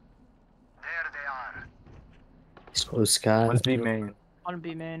 Slow sky. One's B main. One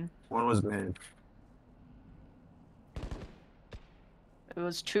B main. One was mid. It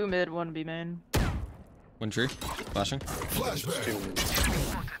was 2 mid, 1 B main. One tree. Flashing. Flashbang.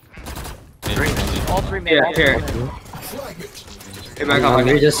 All 3 mid. Here, all here. three mid. Fragment. Hey, back off.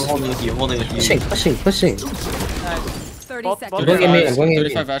 You're just I'm holding with you. I'm holding with you. pushing. Nice. 30 Both- seconds. both- Going in main, 35, I'm going in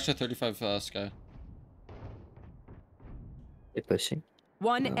 35 Asher, 35 Sky. They're pushing.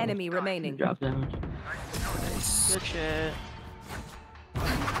 One enemy remaining. Drop down. Good shit.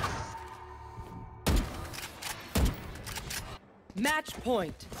 Match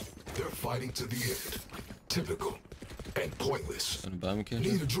point. They're fighting to the end. Typical and pointless. And bomb kill.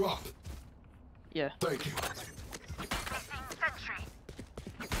 Need a drop. Yeah. Thank you.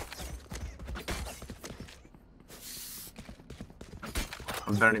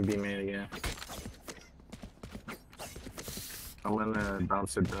 I'm darting B main again. I'm gonna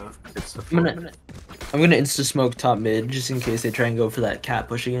bounce it though. It's the I'm gonna insta smoke top mid just in case they try and go for that cat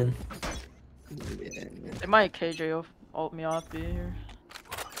push again. They might KJ ult me off B here.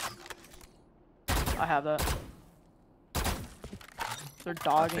 I have that. They're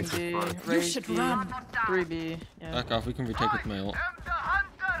dogging B. Raise should B. run. 3B. Yeah. Back off. We can retake with my ult.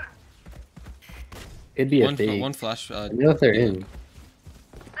 It'd be a One, fake. one flash. I don't know if they're in.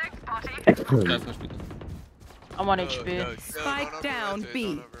 Sky flash beat them. I'm on HB. Spike down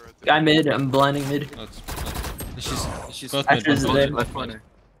B. Guy mid. I'm blinding mid. She's both mid. Asher's Both there. mid. left corner.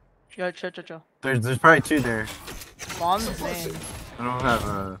 Yo, chill. There's probably two there. Mom's main. I don't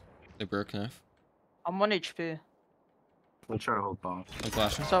have They broke knife. I'm 1 HP. I'll try to hold bomb. I'm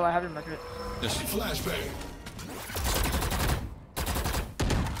flashing. So I have him record. Yes. Flashbang. I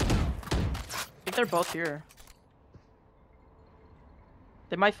think they're both here.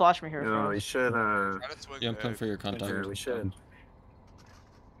 They might flash me here. Yo, we friends. should Yeah, I'm playing for your contact. yeah, we should.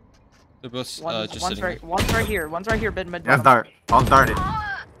 They're both One's, just one's sitting. right. One's right here. One's right here. Mid. Yeah, bottom. dart. I'll dart it.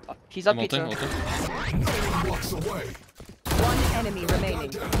 He's up I'm pizza. ulting. Walks away. One enemy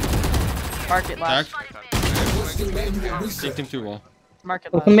remaining. Market last. Take him through wall. Market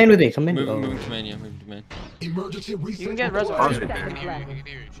Oh, last. come in with me. Come in. Moving to main, yeah. Moving to main. Emergency reset. You can get required. resurrection. He can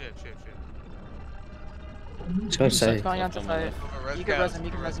hear you. Shit. Just gonna say. Going on to fight. You can res him.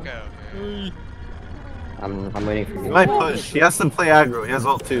 You can res him. I'm waiting for He you. might push. He has to play aggro. He has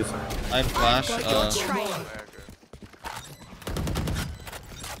ult too. So. I have flash.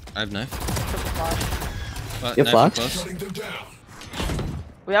 I have knife. Triple flash. But You have knife flash? close. Shutting them down.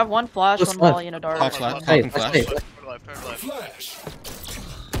 We have one flash, What's one left? molly, and a dart. Half flash. Hey, Falcon flash. hey. Turn left. Flash.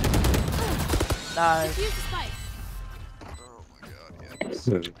 Nice. Use the spike. Oh my god, yeah.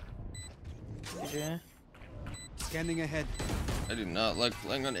 GG. Scanning ahead. I do not like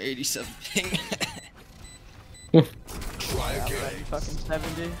playing on 87 ping. Try again. Fucking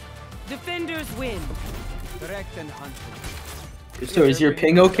 70. Defenders win. Direct and hunted. So is your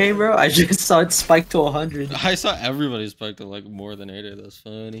ping okay, bro? I just saw it spike to 100. I saw everybody spike to like more than 80. That's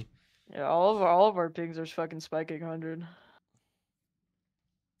funny. Yeah, all of our pings are fucking spiking 100.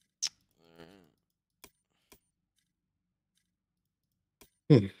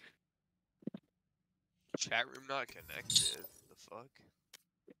 Chat room not connected. The fuck?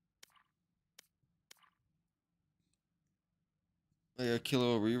 Yeah,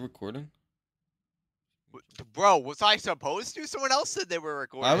 Kilo, were you recording? Bro, was I supposed to? Someone else said they were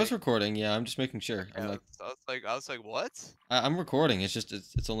recording. I was recording. Yeah, I'm just making sure. I'm like, I was like, what? I'm recording. It's just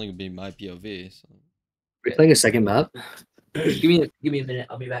it's only gonna be my POV. So. We're playing a second map. give me a minute.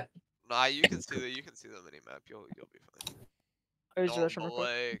 I'll be back. Nah, you can see the mini map. You'll be fine. No,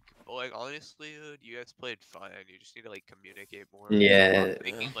 but like honestly, dude, you guys played fine. You just need to like communicate more. Yeah. Stop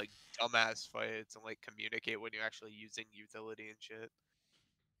making like dumbass fights and like communicate when you're actually using utility and shit.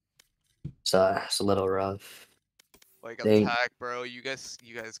 It's a little rough. Like attack, bro. You guys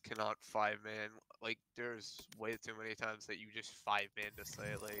cannot 5-man. Like there's way too many times that you just 5-man to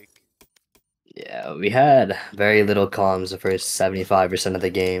say like. Yeah, we had very little comms the first 75% of the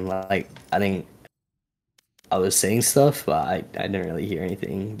game. Like I think I was saying stuff, but I didn't really hear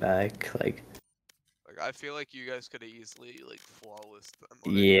anything back. Like I feel like you guys could have easily like flawless them.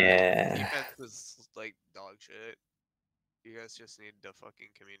 Like, yeah. Defense was like dog shit. You guys just need to fucking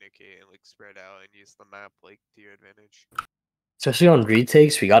communicate and like spread out and use the map like to your advantage. Especially on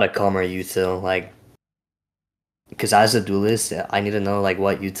retakes, we gotta calm our util, like, because as a duelist, I need to know like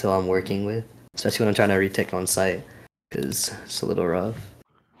what util I'm working with, especially when I'm trying to retake on site, because it's a little rough.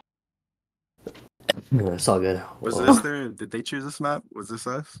 It's all good. Was this there? Did they choose this map? Was this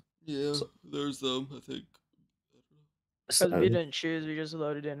us? Yeah, there's them. I think. Because we didn't choose, we just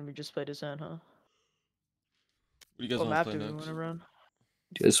loaded in and we just played a Zen, huh? What do you guys what want map to play do we next? want to run?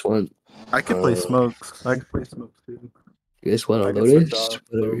 Just want. I could play smokes. I could play smokes too. You guys want to I can load it? switch off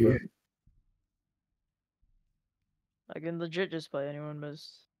Whatever. over. I can legit just play anyone, but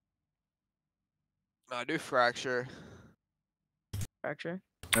Nah, do fracture. Fracture.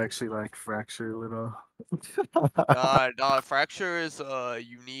 I actually like fracture a little. Nah, fracture is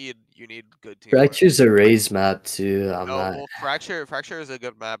you need good teamwork. Fracture's a raise map too. I'm No, not. well, fracture is a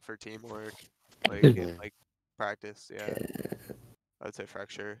good map for teamwork. Like in like practice, yeah. I'd say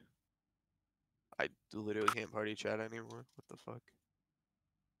fracture. I literally can't party chat anymore. What the fuck?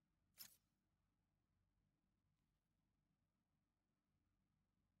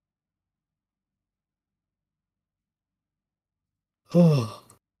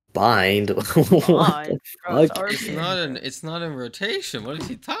 Bind. Bind? What the Bro, fuck? It's not in rotation. What is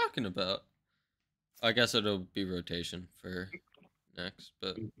he talking about? I guess it'll be rotation for next,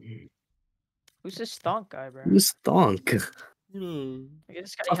 but Who's this stonk guy, bro? Who's Thonk? I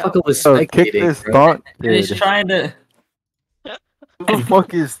guess I fucking was So kick spectating, this bro. thonk. And he's Kid. trying to. Who the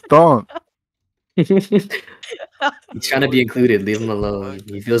fuck is thonk? He's trying to be included. Leave him alone.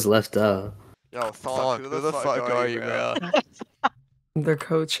 He feels left out. Yo, Thonk, who the fuck are you, bro? Their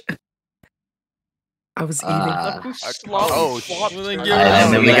coach. I was eating. Oh,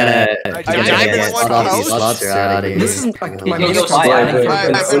 and then we gotta. This is like my main Who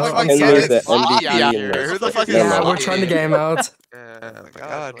the fuck is Yeah, we're trying to get him out. Oh my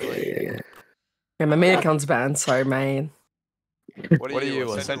god. Yeah, my main account's banned. Sorry, man. What are you?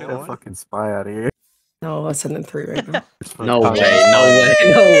 Get a fucking spy out of here. No, I sent in 3 right now. No way, no way,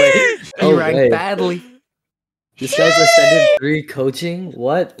 no way. He ranked badly. This guy's ascended 3 coaching?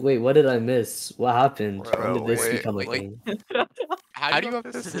 What? Wait, what did I miss? What happened? When did this become a thing? How do you have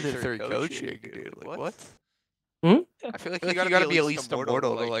ascended 3 coaching, dude? Like, what? Hmm? I feel like you gotta be at least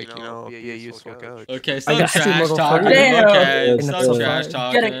immortal to like, you know, be a useful coach. Okay, I stop got trash 2 mortal talking. fire. Okay, And stop episode trash 5.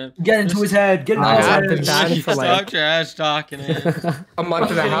 talking. Get into his head. Get into his I've head. been banned for Stop like trash talking. a month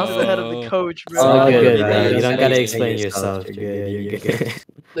and a half. the head of the coach, bro. Oh, good, bro. bro. You don't gotta explain yourself. You're good. You're good.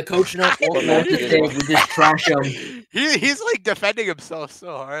 The coach won't let the stage. We just trash him. He's like defending himself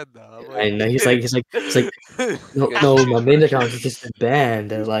so hard though. I know. He's like, no, my main account is just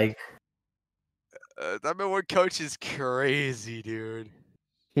banned. And like, that man one coach is crazy, dude.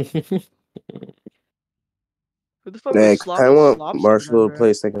 Who the fuck Nick, was I want Slopster, Marshall to bro?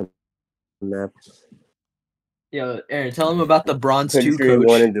 play second map. Yo, Aaron, tell him about the bronze 2 Country coach.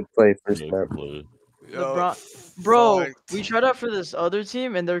 wanted to play first map. Bro, we tried out for this other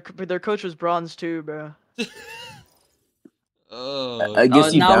team and their coach was bronze too, bro. Oh. I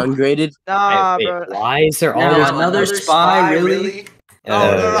guess you downgraded. Nah, wait, bro. why is there Now always another spy, really?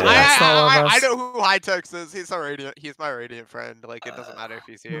 No, That's all of I us. know who High Tex is. He's my radiant friend. Like it doesn't matter if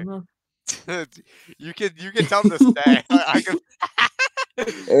he's here. you can tell him to stay. I can.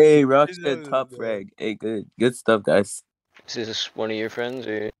 Hey, Rockstead top frag. Hey, good stuff, guys. Is this one of your friends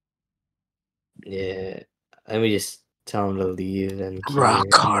or? Yeah, and we just tell him to leave and Rock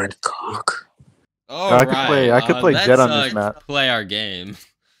hard cock. All I right. could play Jet on this let's map. play our game.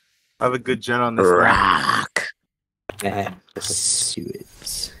 I have a good Jet on this map. Rock. yeah, let's do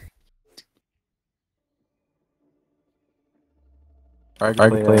it. I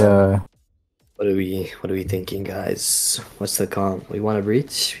can play What are we thinking, guys? What's the comp? We want a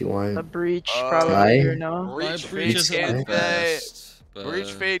breach? We want A breach, probably Sky? here now. Breach, breach isn't the fade, best, breach,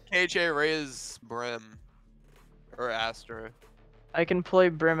 but- fade, KJ, Raze, Brim, or Astra. I can play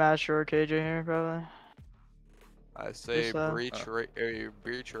Brim, Astra, or KJ here, probably. I say Just,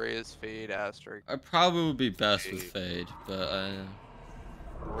 breach, Raze, fade, Astra. I probably would be best with fade, but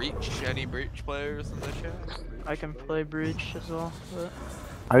Breach, any breach players in the chat? I can play breach as well. But...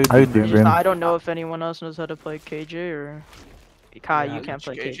 I would do Brim. I don't know if anyone else knows how to play KJ or. Kai, you can't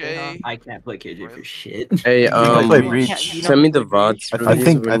play KJ, huh? I can't play KJ for shit. Hey, play breach. send me the VODs. I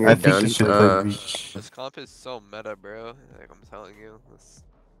think when you're done. you should play breach. This comp is so meta, bro. Like I'm telling you. This...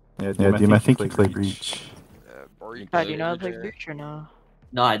 Yeah, Deem, I think you play breach. Kai, do you know how to play breach or no?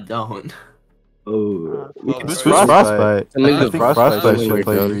 No, I don't. Oh, Who's Frostbite? Send me I the think VODs Frostbite when should you're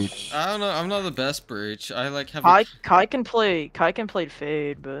play done. breach. I don't know. I'm not the best breach. I like have. Kai can play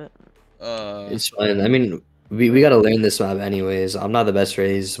fade, but. It's fine. I mean, we gotta learn this map anyways. I'm not the best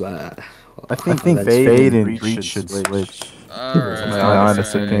Raze, but I think fade and breach should switch. Alright. My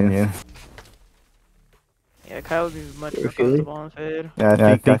honest opinion. Yeah, Kai would be much more comfortable on fade. Yeah,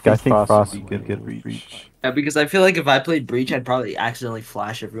 I think Frost would be good at breach. Yeah, because I feel like if I played breach, I'd probably accidentally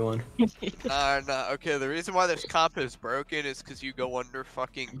flash everyone. Nah. Okay, the reason why this comp is broken is because you go under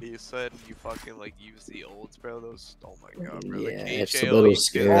fucking B-set and you fucking like use the ults, bro. Those, oh my god, bro. Yeah, The it's a KJ little ult,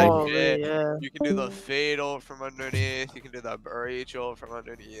 scary. Oh, shit. yeah. You can do the fade ult from underneath. You can do the breach ult from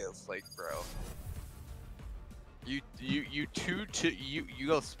underneath. It's like, bro. You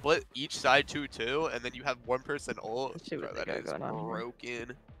go split each side 2-2, and then you have one person ult. Bro, that is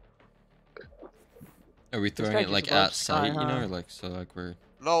broken. Are we throwing it like at sight, you know, or like so like we're?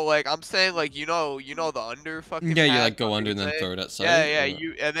 No, like I'm saying, like you know the under fucking. Yeah, you pack like go on under and then replay? throw it at sight. Yeah, or-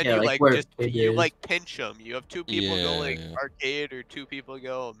 you and then Yeah, you like like where just it you is. like pinch them. You have two people go like Yeah. arcade or two people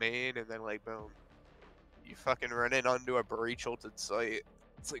go main, and then like boom, you fucking run in onto a breach ulted site.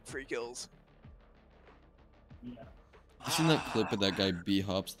 It's like free kills. You seen that clip of that guy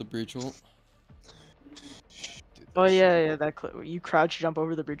B-hops the breach ult? Oh yeah, that clip. You crouch jump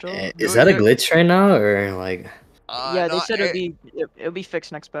over the breach ult. Is that a glitch right now or like? Yeah, they said it'll be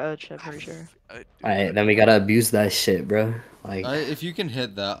fixed next patch. I'm pretty sure. Alright, then we gotta abuse that shit, bro. Like, If you can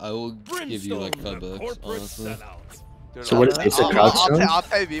hit that, I will give you like $5, honestly. Dude, so what is this? A crouch jump? I'll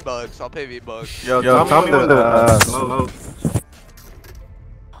pay V-Bucks. I'll pay V-Bucks. Yo, tell me the smoke.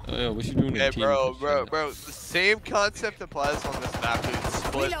 Oh yeah, what you doing? Hey, in team? bro. The same concept applies on this map, dude.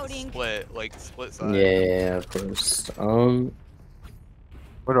 Split side. Yeah, of course.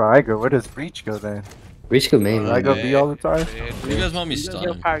 Where do I go? Where does breach go then? Breach go main. Do I go B all the time? You guys want me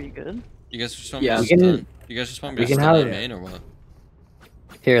stunned? Are you good? You guys just want Yeah, me we to can- stun? You guys just want me we to can stun have- in main or what?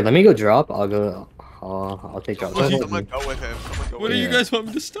 Here, let me go drop. I'll go. I'll take drop. Someone go with him. What do you guys want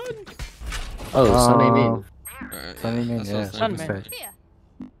me to stun? Oh, Sunday main. Alright, Sunny main, that's what I was yeah. Sun thinking. main.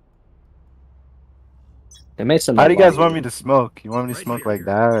 It makes some. How do you guys want me to smoke? You want me to smoke like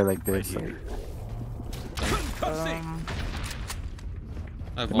that or like this? Like, I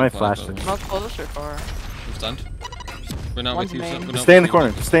have it one might flash, flash though. them. Not close or far. I'm stunned. We're not One's with you, main. we're not Just stay in the with corner.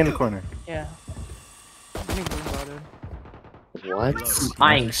 you. Just stay in the corner. Yeah. What?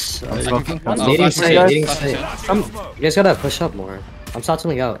 Thanks. I'm smoking. I'm Oh, needing flash sight. it, Needing flash sight. it. You guys gotta push up more. I'm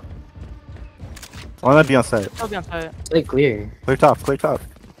toppling out. Why not be on site? I'll be on site. Stay clear. Clear top. Clear top.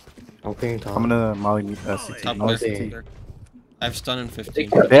 I'm clearing top. I'm gonna molly CT. Top Molly clear. CT. I have stun in 15.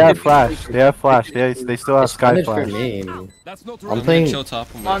 They have flash. They have flash. They still have It's sky funded for flash. main. I'm I'm gonna playing. chill top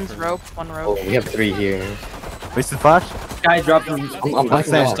and wait One's for- rope, one Oh, rope. we have 3 here. Wasted flash. Guy dropped him. I'm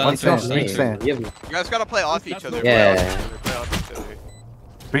backing stand, off. one I'm stand, main. stand. You have- You guys gotta play off each other. Yeah. Play off each other.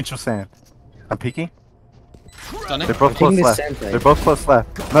 Breach was sand. I'm peeking. Stunning? They're both I'm taking close this left. sand They're thing. both close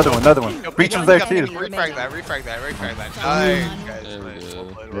left. Another one. Yo, Breach people was there got- too. Refrag that. Nice, guys. There we Nice. go.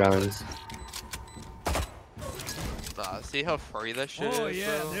 Well played. Rounds. See how free that shit Oh is,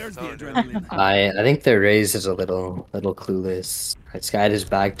 yeah, bro? there's the I'm telling you. adrenaline. I think their raise is a little clueless. Sky had his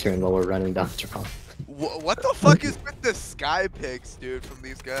back turned while we're running down drop. What the fuck is with the sky picks, dude, from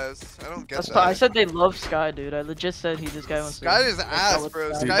these guys? I don't get That's that. why I said they love Sky, dude. I legit said this guy wants to. Sky is like, ass, go with bro.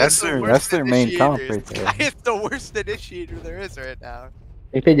 Sky. Sky that's is the their- worst that's their main comp initiator. right there. Sky is the worst initiator there is right now. I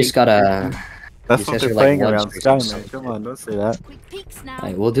think they just gotta. That's These what guys they're are like playing one around space Sky, or man. something. Come on, don't say that.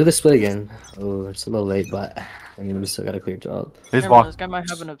 Alright, we'll do the split again. Oh, it's a little late, but I mean we still got a clear job. He's Never mind, walking. This guy might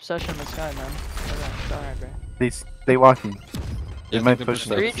have an obsession with Sky, man. Okay, alright, bro. They walking. They Yeah, might they push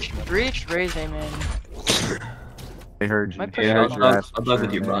push that. Breach, raise aim in. They heard you. Might They push heard out. your ass. I'll dog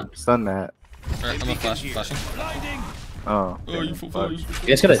with you, bro. Stun that. Alright, I'm a flashing. Oh. Oh, you full flash. You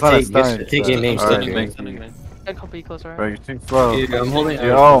guys gotta It's not a take stun, game main Alright, stun. thank Stunning, you. man. A couple be close, Bro, right? you're too slow. Dude, I'm holding.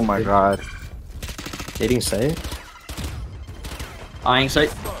 Dude, oh my god. Dating site? Eyeing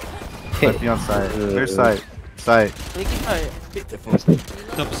sight. Might be on site. There's site. Site. We can try it.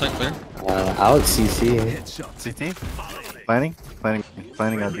 Double site clear. Out CC. CT? Planning?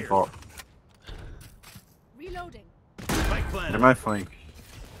 Planning at default. Reloading. They're my flank.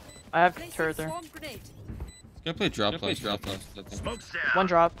 I have turret there. Gonna play drop class. One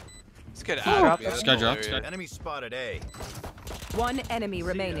drop. Let's get Drop. out. This guy dropped. Enemy spotted A. One enemy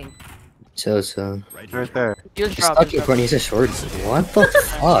remaining. So. Right there. He was He's dropped. stuck in front. He's a short. What the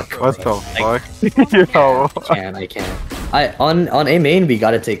fuck? What the fuck? Yo. I can't. On A main we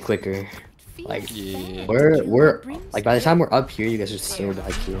gotta take quicker. Like Yeah. we're like by the time we're up here, you guys are so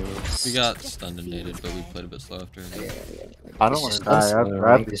back here. We got stunned and naded, but we played a bit slow after. I don't want to die.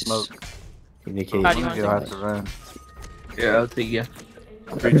 I have to smoke. Communicate. How do you want You'll have to run. Yeah, I'll take you.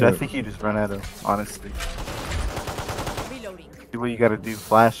 Breach, I think you just run at him, honestly. Do what you gotta do.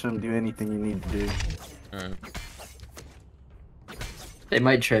 Flash him. Do anything you need to do. Alright. They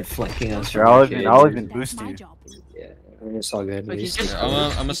might try flanking us. Sure, I'll even boost you. Yeah, it's all good. But he's Yeah, just-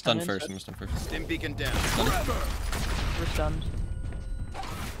 I'm a stun first. Stim beacon down. We're stunned.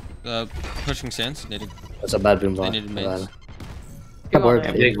 Pushing sands. Nading. That's a bad boom They bot. needed mates. Got orb.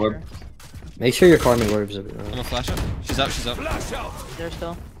 Big orb. Make sure you're farming orbs. I'm gonna flash up. She's out. They're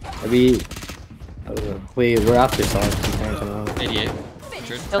still. Maybe. Wait, we're after Sonic. 88.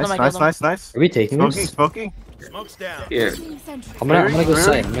 Kill them, I killed them. Nice. Are we taking this? Smoking. Smokes down. Here. I'm gonna go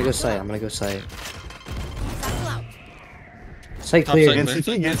site. I'm gonna go site. Site Top clear. site Get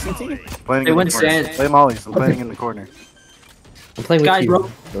CT. Get CT. Playing They in went the corner. sand. Play mollies. I'm playing in the corner. I'm playing with Guys, you.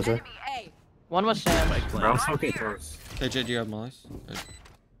 bro. Those are. One was Sam. Bro, I'm smoking first. KJ, do you have mollies?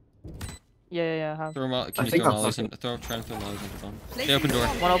 Yeah, I have. Throw mollies. Can I you think throw I'm mollies? fucking- Try and throw mollies into bomb. Stay open door.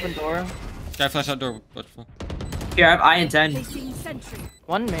 One open door. Guy flash out door. Butterfly. Here, I have eye and 10.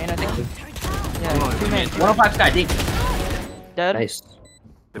 One main, I think. Yeah, two main. 105 sky, dink. Dead. Nice.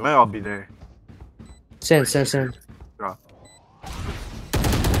 They might all be there. Send. Drop.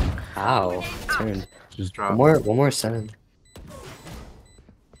 Ow. Turned. Just drop. One more send.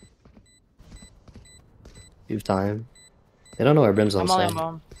 You have time. They don't know where Brim's on I'm molly, side.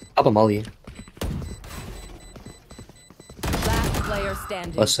 bomb. Up a molly. Last player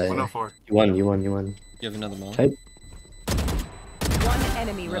standing. Let's say. 104. You won. You have another molly? Type. One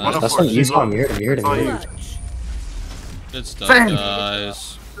enemy remaining. That's one you saw. I'm here. Good stuff,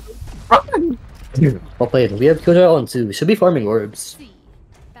 guys. Well played. We have Killjoy on too. We should be farming orbs.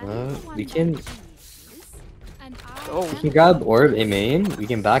 We can grab orb A main. We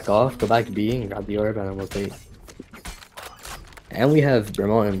can back off, go back B, and grab the orb, and then we'll take. And we have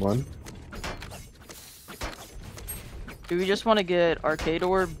Brimmo in one. Do we just want to get arcade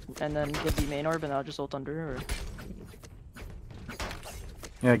orb and then get the main orb and I'll just ult under? Or?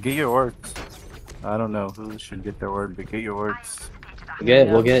 Yeah, get your orbs. I don't know who should get their orb, but get your orbs.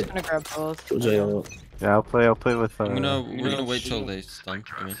 We'll I'm get just gonna grab both. Killjoy ult. Yeah, I'll play with. We're gonna wait till they stun.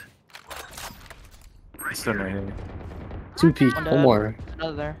 I mean, Stun right here. 2 peek. One more.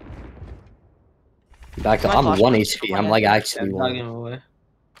 Another there. Back up. I'm 1 HP. I'm like actually I'm one. tugging away.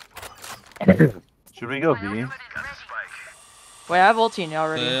 Should we go B? Wait, I have ulti now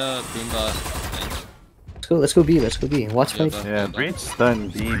already. they boom bot. Let's go B. Watch Yeah, fight. Yeah, Breach stun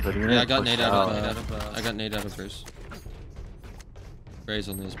B, but he Yeah, I didn't got push nade out. I got nade out of Brace. Brace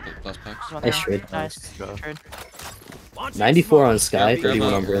on these blast packs. One Nice there. trade. Nice. Go. Trade. 94 on Sky, Grab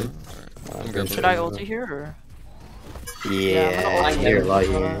 31 on out. Brim. I'm grabbing Should I ulti here or? Yeah, I'm gonna you're ult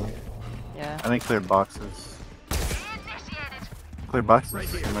lying. Yeah. I think clear boxes. Clear boxes?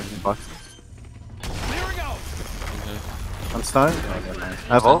 Emergency boxes. I'm stunned.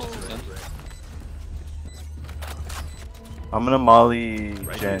 I have ult. I'm gonna molly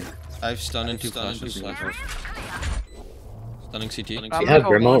Jen. I've stunned and 2 flashes. Stunning CT. We have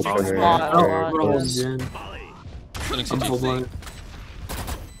Brimmo for Stunning I'm full CT. blind.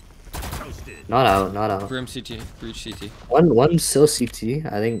 Not out. Brim CT. Breach CT. One still CT,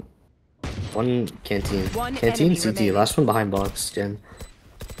 I think. One canteen. One Canteen enemy CT, remaining. last one behind box, Jen.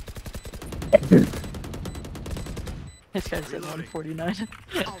 This guy said 149.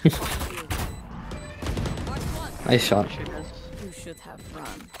 Nice shot. You should have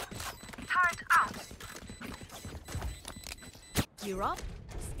run. You're up.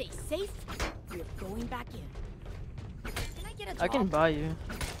 Stay safe. We're going back in. Can I get a drop? I can buy you.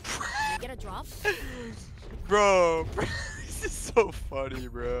 Can I get a drop? Bro, this is so funny,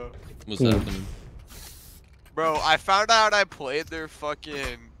 bro. What's happening? Bro, I found out I played their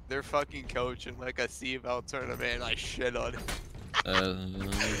fucking coach in like a CVL tournament and I shit on him.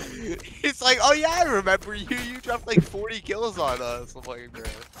 He's like, oh yeah, I remember you. You dropped like 40 kills on us. I'm like, bro.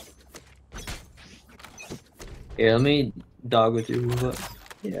 Yeah, let me dog with you. Move up.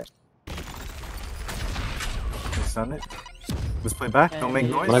 Yeah. Send it. Let's play back. Don't make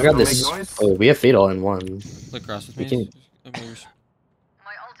noise. When I grab Don't this, make noise. oh, we have fate all in one. Look cross with We me. can-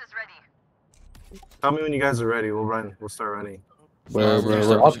 Tell me when you guys are ready. We'll run. We'll start running. We're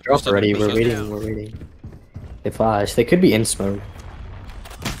up already. We're waiting. We're waiting. They flash. They could be in smoke.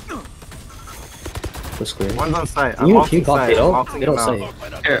 What's clear? One's on site. Can you got fate all? They don't say.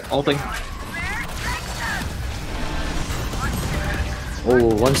 Here, ulting.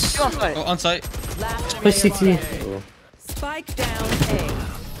 Oh, one's. Oh, on site. Push CT. Spike down A.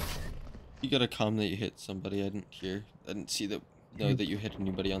 You gotta calm that you hit somebody. I didn't hear. I didn't see that. Know that you hit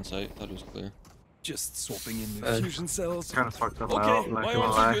anybody on site. Thought it was clear. Just swapping in the fusion cells. Kind of fucked up. Okay, my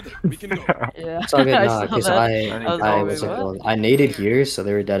arms are good. We can go. Yeah. It's all good I now, saw because that. I was like, I naded here, so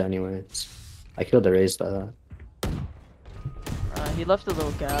they were dead anyways. I killed the raise by that. He left a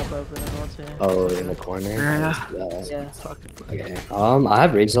little gap open as well too. Oh, in the corner. Yeah. Yeah. Okay. I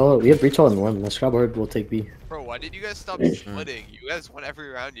have rage all. We have breach all in one. The scrap board will take B. Bro, why did you guys stop splitting? You guys won every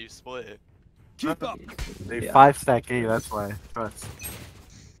round you split. Keep up. They 5-stack A. That's why. Trust.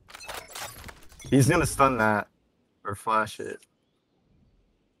 He's gonna stun that or flash it.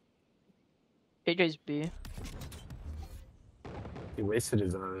 AJ's B. He wasted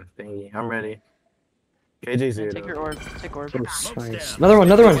his thingy. I'm ready. KJ's here. Take your orb. Take orb. Nice. Another one.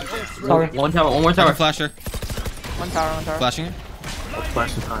 Another one. Tower. One tower. One more tower. Flasher. One tower. One tower. Flashing it.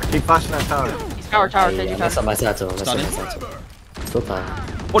 Flash the tower. Keep flashing that tower. Tower. Tower. Yeah, that's not my satchel. That's not my satchel. Still time.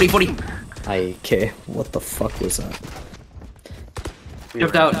 40. Okay. What the fuck was that?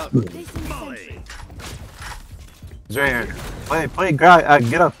 Jumped out. He's right here. Play, guy.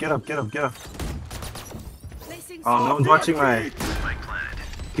 Get up. Oh, no one's watching my.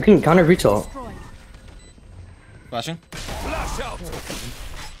 You can counter breach all. Flashing. Flash out.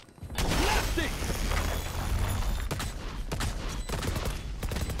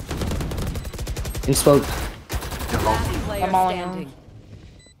 In smoke. I'm all in.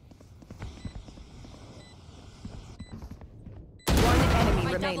 One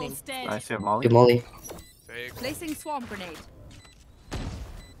enemy remaining. I see a molly. Good molly. Placing swarm grenade.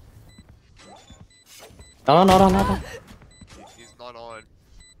 No. He's not on.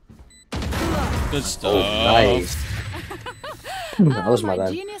 Good stuff. Oh, nice. That was my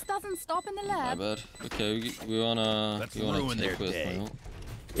bad. Genius doesn't stop in the My lab. bad. Okay, we wanna take with my ult.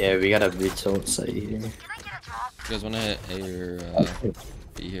 Yeah, we gotta breach ult site here. You guys wanna hit A or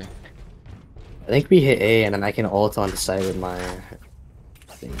B here? I think we hit A and then I can ult on the side with my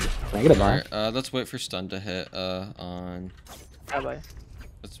thing. Can I get a buy? Alright, let's wait for stun to hit on. Bye.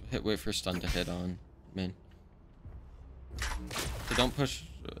 Wait for stun to hit on main. So don't push.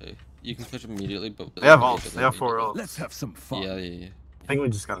 You can push immediately, but They have ults. They have 4 ults. Let's have some fun. Yeah. I think we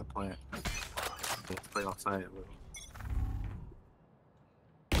just gotta play it. Let's play outside.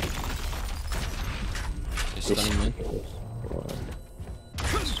 They're stunning me.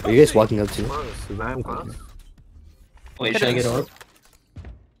 Are you guys walking up too? Close. Is that him close? Wait, should I get orb?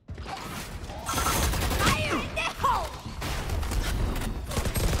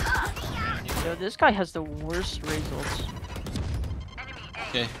 Yo, this guy has the worst results.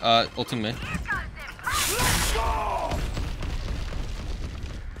 Okay, ultimate.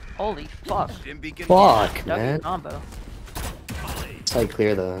 Holy fuck. Fuck, man. Combo. It's like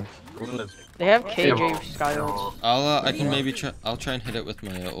clear though. They have KJ Sky ult. I can maybe try. I'll try and hit it with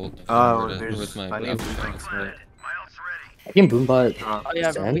my ult. Oh, with my. I can boombot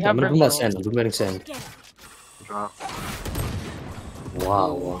yeah, sand. we have I'm gonna boombot sand. I'm boombotting sand. Drop.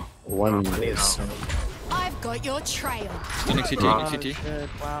 Wow. One miss. I've got your trail. Stunning CT. Oh, CT. shit,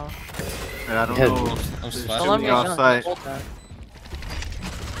 wow. Yeah, I don't Yeah. know. I'm There's slashing. shooting outside.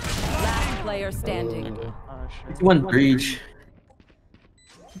 Last player standing. Oh, shit. One breach.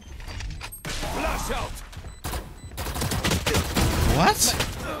 Flash out. What?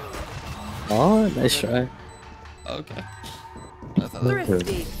 Oh, nice try. Okay. I thought that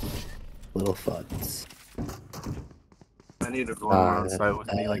Thrifty. Little fucks. I need to go on side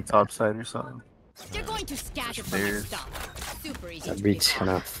with me, like top side or something. You're going to scatter from my stuff. Super easy. That breach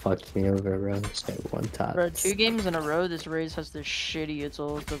kinda fucked me over, bro. Just got one tap. Bro, 2 games in a row, this Raze has the shittiest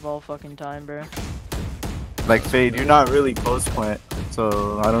ult of all fucking time, bro. Like Fade, you're not really post plant,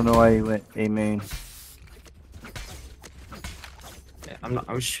 so I don't know why you went A main. Yeah,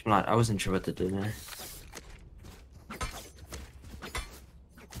 I wasn't sure what to do there.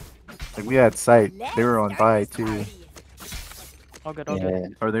 Like we had sight, they were on buy too. All good.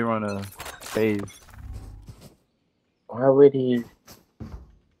 Or they were on a save. Why would he?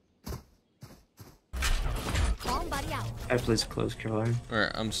 I plays close Caroline. Alright,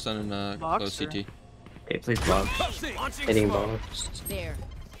 I'm stunning close CT. Hey, plays box. Hitting box. There.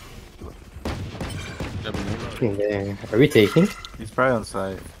 There. Are we taking? He's probably on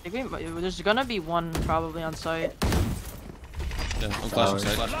site. There's gonna be one probably on site. Yeah, I'm flashing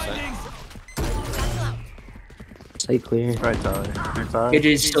side. Site clear. Right, Tyler.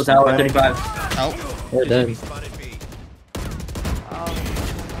 KJ's still tower 35. Out. They're dead.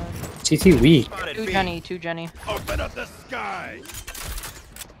 CT weak. Two Jenny. Open up the sky.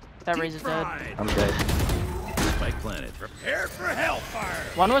 That Raze is dead. I'm dead. Spike planet. Prepare for hellfire.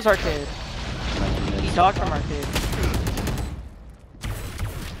 One was arcade. He docked from arcade.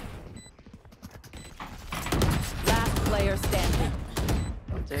 Last player standing.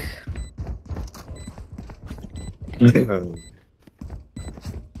 That's it.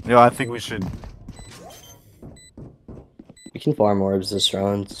 Yo, I think we should. We can farm orbs this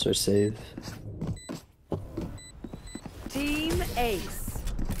round, so we're safe. Team Ace.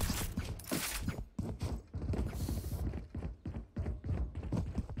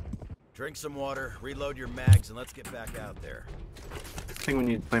 Drink some water, reload your mags, and let's get back out there. I think we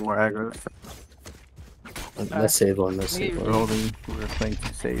need to play more aggro. Let's save one. Let's save We're one. holding. We're playing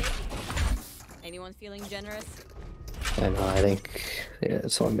too safe. Anyone feeling generous? I know. I think. Yeah,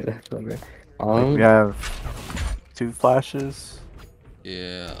 it's one minute. Whatever. We have 2 flashes.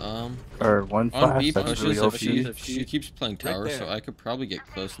 Yeah, or 1 on flash. B That's pushes, really if she keeps playing tower, so I could probably get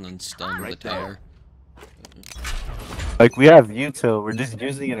close and then stun the tower. Like, we have util, we're just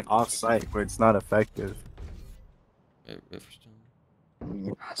using it off-site where it's not effective.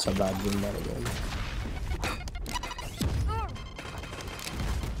 That's a bad doing that again.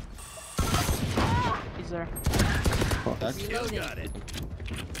 He's there. That's got it.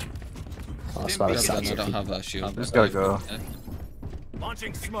 Oh, it's about I to don't have that shield. Just gotta go.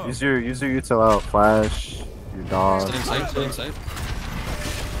 Launching smoke. Use your util out, flash, your dog. Stay inside.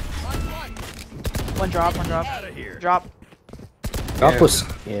 One drop. Drop. Drop was.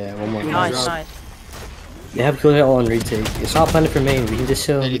 Yeah, one more. Nice. They have killed it all on retake. It's not planning for main. We can just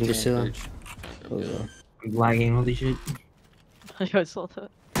chill. We can just chill. I'm lagging all this shit. I saw that.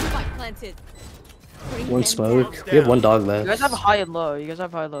 Spike planted. One smoke. We have 1 dog left. You guys have high and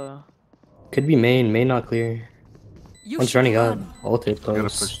low. Could be main. Main not clear. One's running up. Ulted Gotta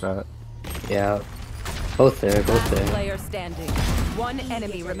close. push that. Yeah. Both there. Last player standing. One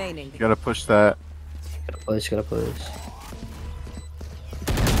enemy remaining. You gotta push that. Gotta push.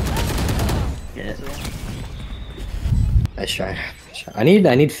 Yeah. Nice try. I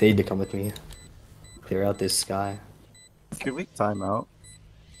need Fade to come with me. Clear out this sky. Could we time out?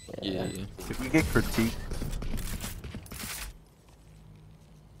 Yeah. If we get critiqued.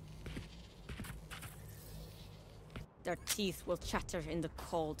 Their teeth will chatter in the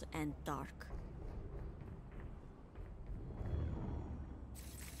cold and dark.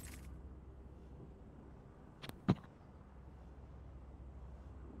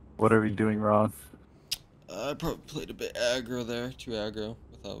 What are we doing wrong? I probably played a bit aggro there. Too aggro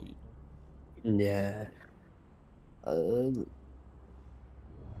without. Yeah.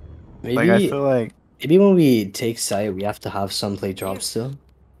 Maybe, Like, I feel like maybe when we take site, we have to have some play drop still.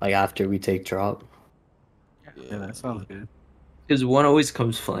 Like after we take drop. Yeah, that sounds good. Because one always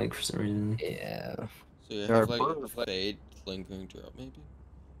comes flank for some reason. Yeah. So yeah, There have are like Fade lingering drop maybe.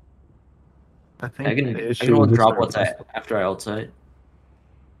 I think I can the issue only with drop our once post- after I outside.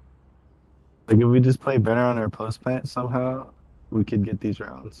 Like, if we just play better on our post plant somehow, we could get these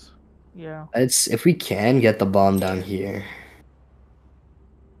rounds. Yeah. It's if we can get the bomb down here.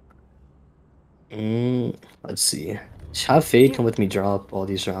 Let's see. Just have Fade come with me drop all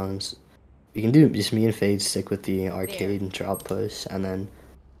these rounds. We can do just me and Fade stick with the arcade and drop push, and then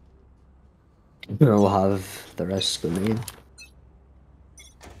we'll have the rest of the lead.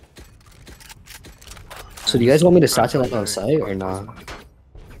 So do you guys want me to satellite on site or not?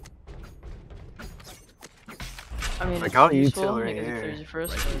 I mean, Like, it's how do you useful tell right because it here? clears it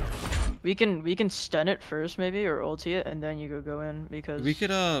first. We can stun it first maybe or ulti it and then you go in because We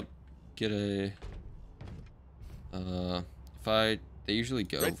could get a they usually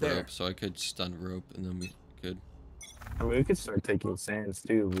go Right there. rope, so I could stun rope and then we could. I mean, we could start taking sands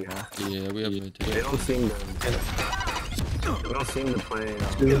too. We have. Yeah, we have to take. They don't seem to. They don't seem to play.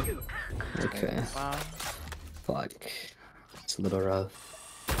 Okay. Wow. Fuck. It's a little rough.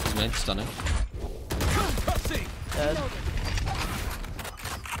 Man, stunning. Dead.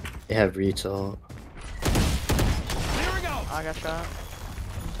 They have retail. I got shot.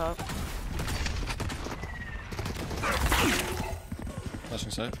 On top.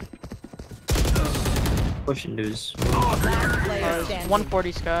 Flashing side. Pushing dudes.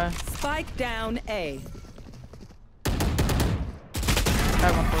 140 Sky. Spike down A.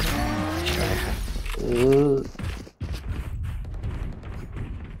 Sky 140.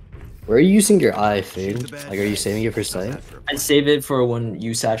 Where are you using your eye, Fade? Like, are you saving it for sight? I save it for when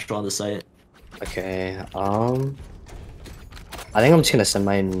you satchel on the site. Okay, I think I'm just gonna send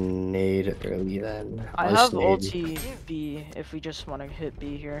my nade early then. I I'll have just nade. ulti B if we just want to hit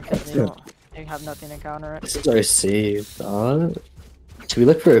B here because they have nothing to counter it. This is our save. Should we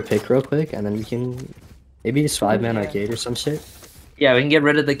look for a pick real quick and then we can maybe just 5-man arcade or some shit? Yeah, we can get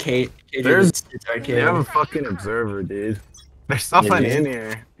rid of the Kate. They have a fucking observer, dude. There's someone in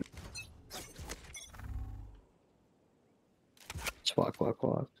here. Just walk.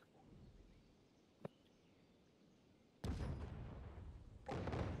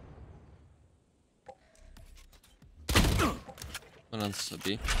 One on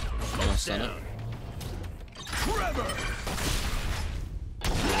B. I'm gonna stun it.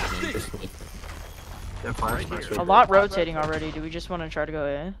 A lot rotating already. Do we just want to try to go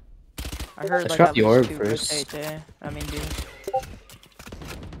A? I heard Let's like drop at the least orb 2 first. rotate to A. I mean B.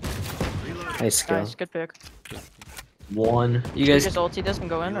 Nice skill. Nice, good pick. One. You Should we guys just ulti this and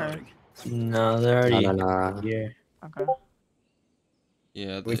go in or? No, they're already No. here. Okay.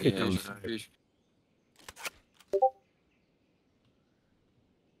 Yeah, We could yeah, come you back. should-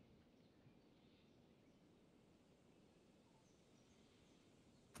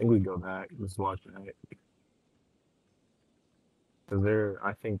 I think we go back. Just watch it. Cause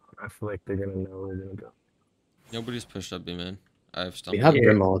I feel like they're gonna know we're gonna go. Nobody's pushed up B, man. I have We stumbled. have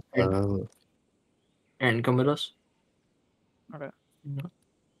Grim ult. Aaron, come with us. Okay.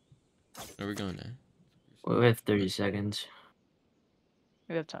 Where are we going now? We have 30 seconds.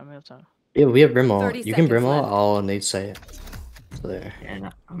 We have time. Yeah, we have Brim ult. 30 You can Brim seconds ult, left. I'll nade say. So there. And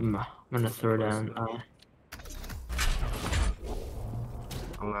I'm gonna throw down.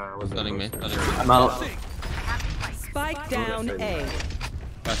 Stunning me. I'm out. Spike down A.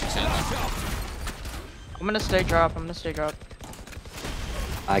 I'm gonna stay drop.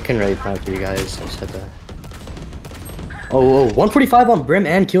 I can really plan for you guys. I just had to. Oh, 145 on Brim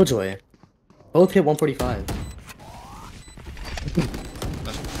and Killjoy. Both hit 145.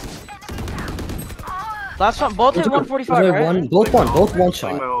 Last one, both hit 145, Killjoy right? both one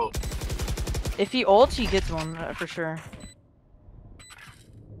shot. If he ults, he gets one for sure.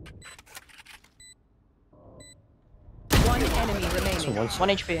 One enemy remaining. One 1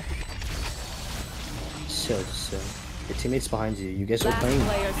 HP. So. Your teammates behind you. You guys are Last playing.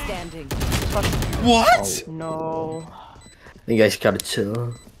 player standing. What? Oh. No. You guys gotta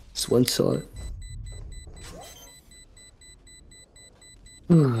chill. It's one shot.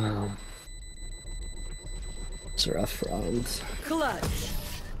 It's a rough round. Clutch.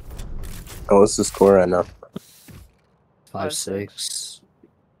 Oh, what's the score right now? 5-6.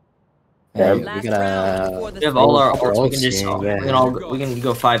 Yeah, we Last gotta. round before the We have all our Our ults. We can ults, just yeah. we can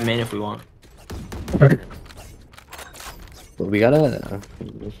go 5-man if we want. But we gotta.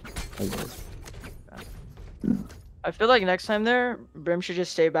 I feel like next time there, Brim should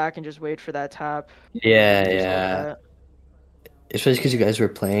just stay back and just wait for that tap. Yeah. Especially because you guys were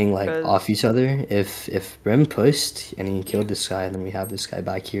playing like 'Cause- off each other. If Brim pushed and he killed this guy, then we have this guy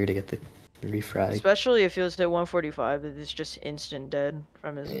back here to get the refrag. Especially if he was at 145, it's just instant dead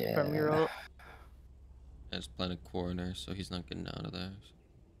from his from your ult. Yeah, it's playing a corner, so he's not getting out of there.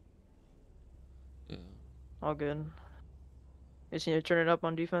 Yeah. All good. You just need to turn it up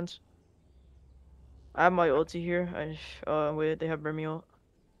on defense. I have my ulti here. Wait, they have Brimmy ult.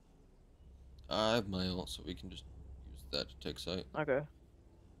 I have my ult, so we can just use that to take sight. Okay.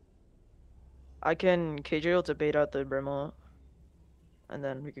 I can KJ ult to bait out the Brim ult. And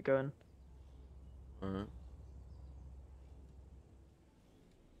then we could go in. Alright.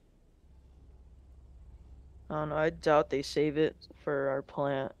 I don't know, I doubt they save it for our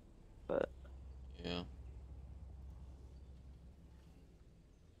plant, but Yeah.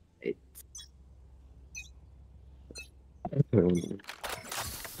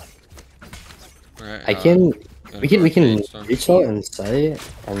 Alright, I can. We can brainstorm. reach out and sight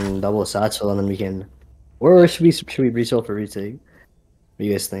and double satchel, and then we can. Or should we reach out for retake? What do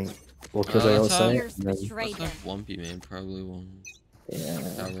you guys think? We'll kill our let's outside. have- and then- Let's have one B main, probably one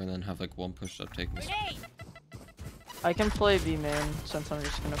tower, and then have like one push up taking this. I can play B main since I'm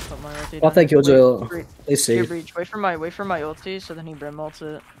just gonna put my ulti. I'll down. take Killjoy. Wait, Play here, safe. Breach. Wait for my ulti, so then he Brim ults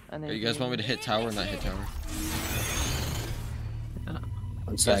it, and then. You guys want me to hit tower and not hit tower?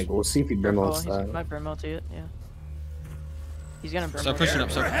 One sec. We'll see if he Brim Oh, ults he's that. my Brim ulti it, yeah. He's gonna Brim Start ult pushing it.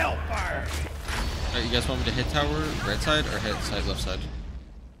 up, start. Alright, you guys want me to hit tower right side or hit side left side?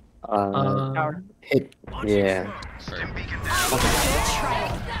 Hit. Yeah.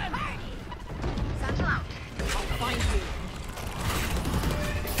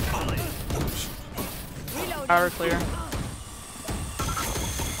 Power clear.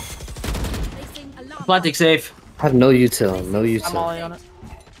 Planting safe. I have no util. No I'm util. all in on it.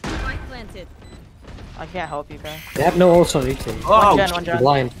 I can't help you guys. They have no ults on util. Oh, one gen.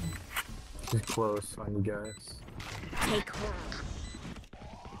 Blind. Close on you guys.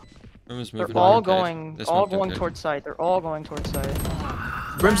 They're all going towards site. They're all going towards site.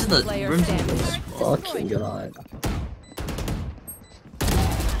 Brim's in the. Fucking god.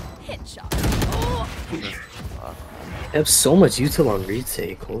 They have so much util on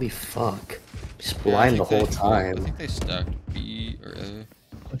retake. Holy fuck. Just blind the whole time. I think they stacked B or A.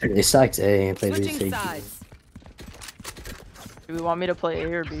 They stacked A and played retake. Do we want me to play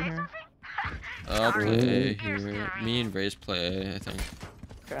A or B here? I'll play A here. Me and Raze play A, I think.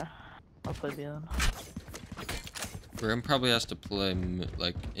 Okay. I'll play B then. Grim probably has to play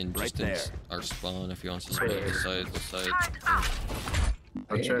like in distance our spawn if he wants to split the side.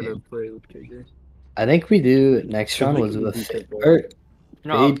 I'll try to play with KJ. I think we do next round was with Fade.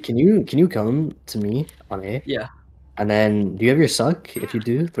 Fade, can you come to me on A? Yeah. And then do you have your suck? If you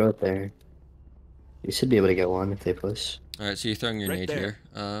do, throw it there. You should be able to get one if they push. Alright, so you're throwing your nade here.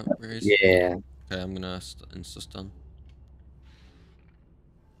 Raze? Yeah. Okay, I'm gonna insta-stun.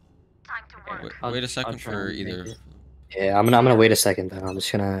 Wait a second for either. Yeah, I'm gonna wait a second then. I'm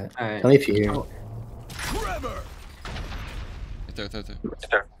just gonna tell me if you hear.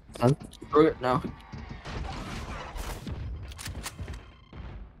 There. Huh? No.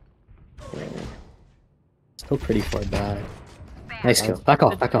 Still pretty far back. Nice kill. Back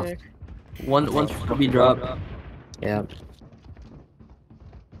off. Back off. One should be dropped. Yeah.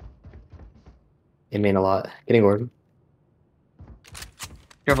 It mean a lot. Getting orb.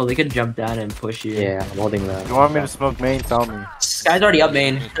 Careful, they could jump down and push you. Yeah, I'm holding that. If you want me to smoke main, tell me. Guy's already up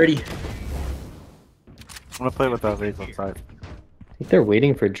main. 30. I'm gonna play with that Raze on side. I think they're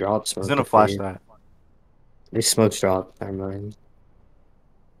waiting for drop smoke. He's gonna flash that. They smoked drop. Never mind.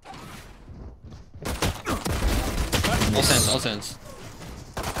 All sense.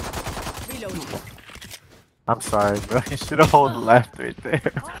 I'm sorry, bro. You should have held left right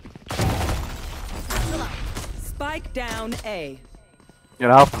there. Spike down A. Get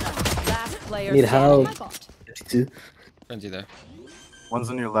help. Last player Need help. 52. Frenzy there. One's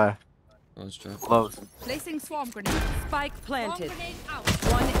on your left. One's drop. Close. Placing swarm grenade. Spike planted.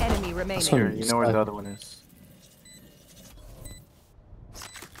 One enemy remaining. Here, you know where the other one is.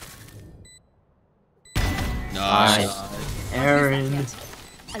 Nice. Aaron.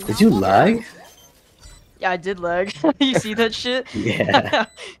 Did you lag? Yeah, I did lag. You see that shit? Yeah.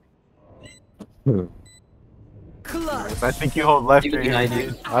 I think you hold left right behind here.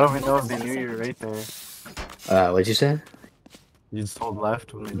 you. I don't even know if they knew you were right there. What'd you say? You just hold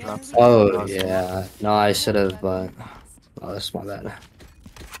left when they drop. Oh yeah. No, I should have, but oh, that's my bad.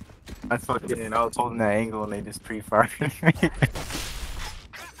 I fucking I was holding that angle and they just pre-fired me.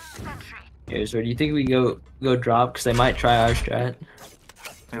 Yeah, so do you think we go drop? Because they might try our strat.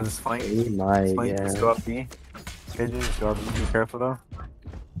 This flank. We might, Flank, yeah. just go up B. KJ, just go up B. Be careful though. I'm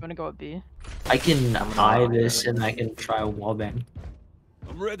gonna go with B. I can eye this and I can try a wallbang.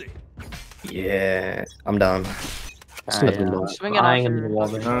 I'm ready. Yeah, I'm down. Swing it Eyeing after. the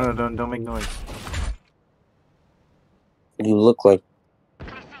wallbang. No, don't make noise. You look like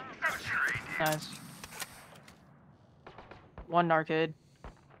Nice. One arcade.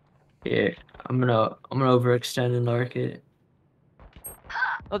 Yeah, I'm gonna overextend in the arcade.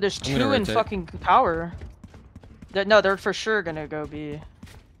 Oh, there's I'm gonna two in rotate. fucking tower. No, they're for sure gonna go B.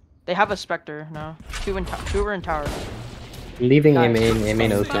 They have a Spectre now. Two are in tower. Leaving Nice. A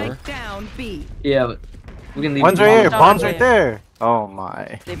main open. Spike down B. Yeah, but we can leave. One's right here. Down Bomb's A. right there. Oh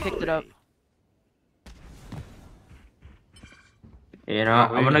my. They picked it up. You know,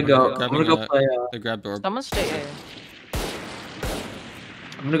 I'm gonna go play. They grabbed orb. Someone stay A.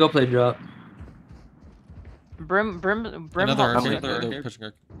 I'm gonna go play drop. Brim. Another hops arcade. in. They're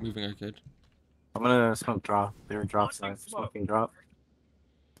pushing moving arcade. I'm gonna smoke drop. They were drop side. Smoking drop.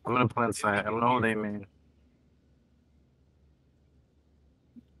 I'm gonna plant side. I'm gonna hold A main.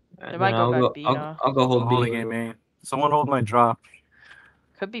 They might go back B now. I'll go I'm hold holding B. A main. Someone hold my drop.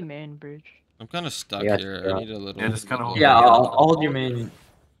 Could be main bridge. I'm kind of stuck Yeah, here. yeah. I need a little. Yeah, just kinda hold Yeah, I'll hold your main.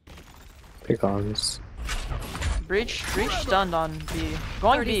 Pick ons. Breach stunned on B.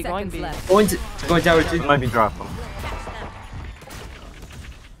 Going B. Going B. Going tower It two. might be drop them.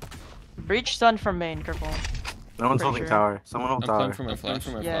 Breach stunned from main. Careful. No one's Pretty holding sure. tower. Someone hold I'm tower. playing for my flash.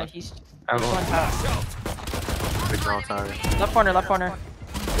 Yeah, he's I'm one tower. Big draw tower. Left corner.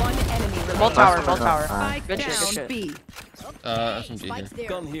 One enemy remaining. Both tower, both tower. Spike Good shit, good down shit. B. SMG here.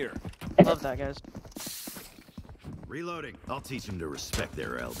 Come here. Love that, guys. Reloading. I'll teach them to respect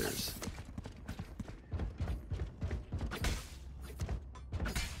their elders.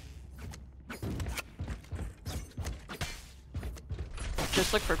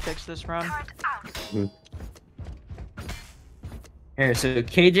 Just look for picks this round. Here, so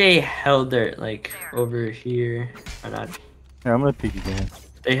KJ held their like over here. Or not. Here, I'm gonna peek again.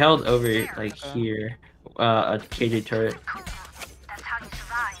 They held over like here. A KJ turret.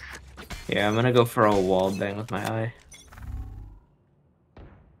 Yeah, I'm gonna go for a wall bang with my eye.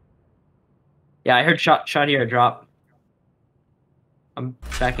 Yeah, I heard shot here, drop. I'm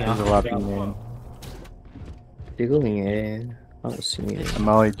backing off. There's a lot of man. They're going in. I don't see it. I'm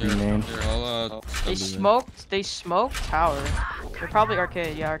always B main. They smoked tower. They're probably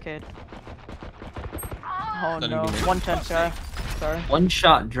arcade, yeah, arcade. Oh no, 110 sky. Sorry. One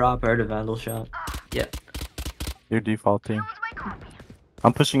shot drop, I heard a vandal shot. Yep. You're defaulting.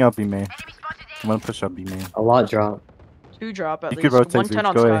 I'm pushing out B main. I'm gonna push out B main. A lot drop. 2 drop at You least. could rotate 110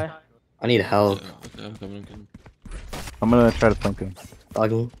 on Go sky. ahead. I need help. Okay, I'm coming. I'm gonna try to flank him.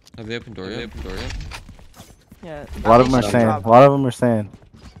 Dogging. Have they opened door yet? Yeah. A lot of them are sand. A lot of them are sand.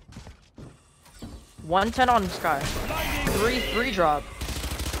 110 on sky. 3 drop.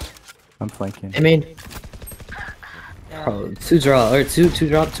 I'm flanking. I mean, oh, 2 drop or 2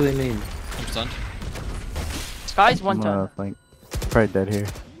 drop, 2 main. I'm stunned. Sky's I'm 110. gonna flank. Probably dead here.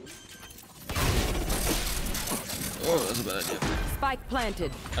 Oh, that's a bad idea. Spike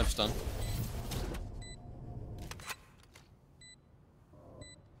planted. I'm stunned.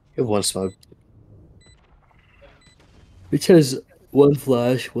 You have 1 smoke. Which has 1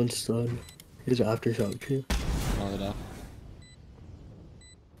 flash, 1 stun. Here's an aftershock too. All it off.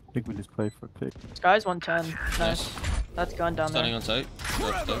 I think we just play for pick. Sky's 110. Nice. That's gun down Stunning there. on site.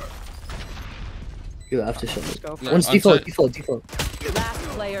 You aftershock. Let's go. One's on default, site. default. Last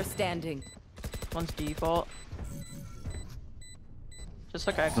player standing. One's default. Just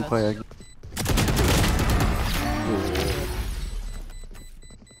look at I'm play exit.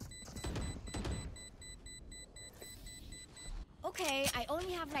 Okay, I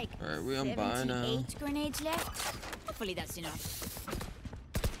only have like Alright, we on buy now. 78 grenades left. Hopefully that's enough.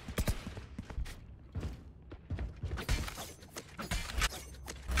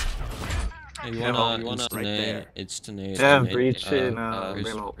 Hey, you wanna right there. instant Yeah, breach in,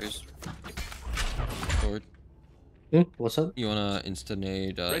 remote. Forward. What's up? You wanna instant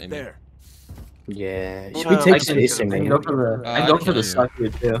nade Right there. Yeah. Should Hold we on, take I space in I main? go for the I go for the sucker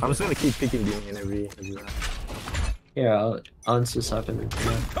too. I'm just gonna keep picking B in every round. Yeah, I'll insta suck in the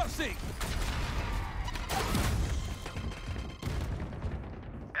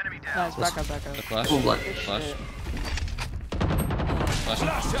Nice, back up. Flash. Oh, blood. Flash. Shit.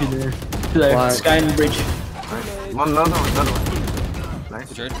 Flash. To there. Sky and bridge. Another one.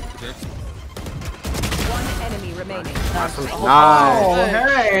 Nice. Jared. One enemy remaining. Nice. Oh,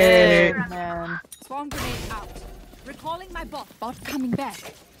 hey, man. Swarm grenade out. Recalling my bot. Bot coming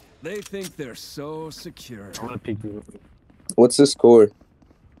back. They think they're so secure. I'm gonna peek you. What's the score?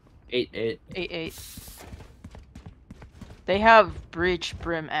 8-8. 8-8. They have breach,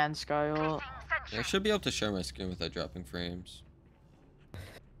 brim, and sky ult. Yeah, I should be able to share my skin without dropping frames.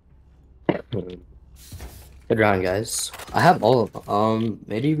 Good round, guys. I have all of them.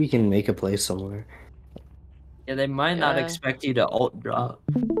 Maybe we can make a play somewhere. Yeah, they might not Yeah. expect you to ult drop.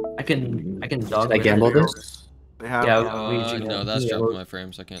 I can dog. Should I with gamble it. this? They have. Yeah, No, that's yeah, dropping my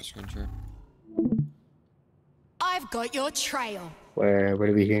frames. I can't screen share. I've got your trail. Where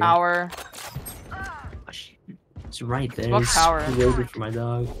do we hear? Tower. It's right there. Smoke He's tower. loaded for my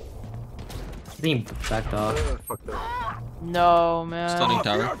dog. I think he backed off. Fuck that. No, man. Stunning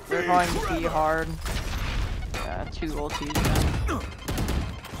tower. They're going to be hard. Yeah, 2 ultis, man.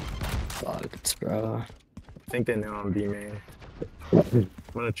 Fuck, bro. I think they know I'm B main. I'm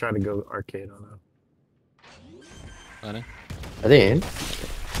gonna try to go arcade on them. Planning. Are they in?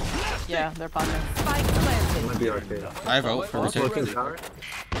 Yeah, they're planting. Spike planted. I'm gonna be arcade. I have ult for Looking retake. tower.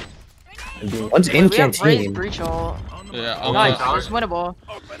 One's in We have raised canteen. breach ult. Yeah, I'm Nice, it's winnable.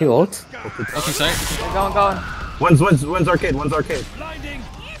 You ult? Okay, site. They're going. One's arcade. One's arcade.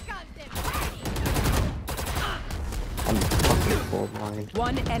 I'm fucking full blind.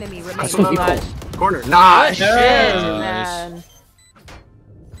 One enemy That's remaining. what I'm Nice. Corner. Nice. Shit, Nice. man.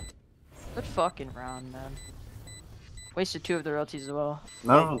 Good fucking round, man. Wasted 2 of their ultis as well.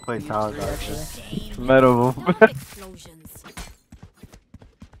 None of them play Used tower, 3 actually. Metal. Explosions.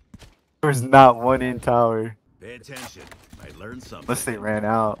 There's not one in tower. Pay attention. I learned something. Unless they ran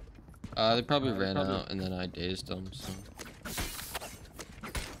out. They probably ran out and then I dazed them. So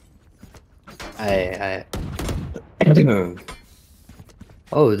I.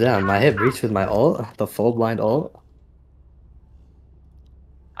 Oh damn! I hit breach with my ult, the full blind ult.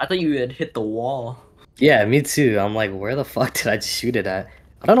 I thought you had hit the wall. Yeah, me too. I'm like, where the fuck did I just shoot it at?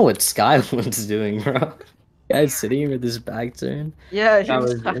 I don't know what Skyland's doing, bro. Guy's sitting here with his back turned. Yeah, he That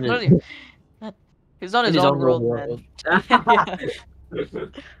was, was I in don't it. even- he was on In his own little world, man. Yeah.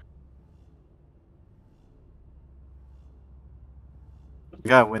 We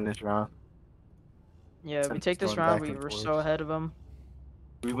gotta win this round. Yeah, we take this Going round, back we and were forth. so ahead of them.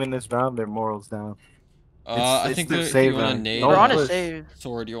 We win this round, their morals down. I think the that if save you want to round. nade Don't We're on a push. save.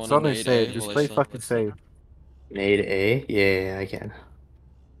 sword, you want It's to on their nade save. A. Just Well, play it's not- fucking save. Made A? Yeah, I can.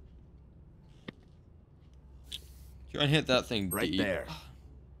 Try and hit that thing Right deep. there.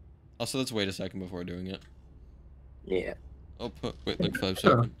 Also, let's wait a second before doing it. Yeah. I'll wait like 5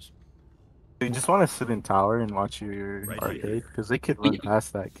 seconds. You just want to sit in tower and watch your Right arcade because they could run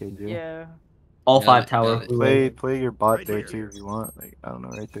past that KJ. Yeah. All Yeah, 5 yeah, tower. Play your bot Right there here. too if you want. Like I don't know,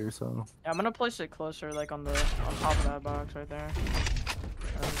 right there. So Yeah, I'm gonna place it closer, like on top of that box right there. We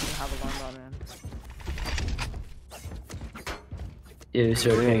can have alarm bot in. Yeah, so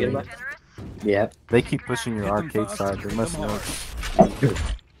we're gonna get back. Yep. they keep pushing your arcade side. They must know.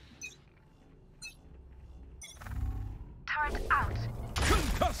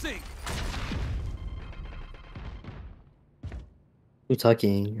 Concussing. Who's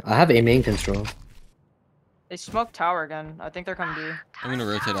tucking? I have a main control. They smoked tower again. I think they're coming B. I'm gonna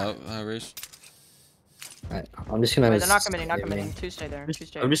rotate out, Race. Alright, I'm just gonna. Wait, they're not committing, not yeah, committing. main. Two stay there. Two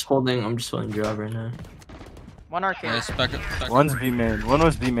stay. I'm just holding job right now. One arcade. Nice, back up. Back One's up. B main. One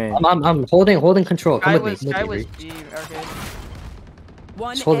was B main. I'm holding control. Come Guy with me. was, Come guy with me. was Bree. B arcade.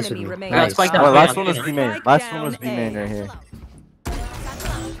 One Just hold this with enemy me. remaining. Nice. Spike Oh, down. last one was B main. Spike Last one was down B main A. right here.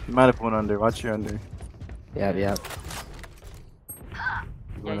 You might have went under. Watch your under. Yep, yep.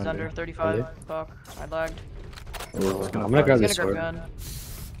 Yeah, he's under 35. Fuck, I lagged. Ooh, I'm gonna grab He's this gonna sword. grab gun.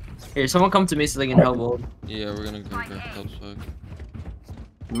 Here, someone come to me so they can help hold. Yeah, we're gonna go grab help swag.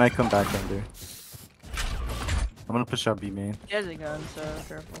 You might come back under. I'm gonna push out B main. He has a gun, so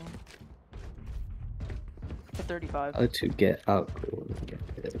careful. Hit 35. How to get out? Cool. Get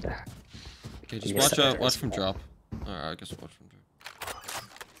rid of that. Okay, just Yes, watch from drop. Alright, I guess watch from drop.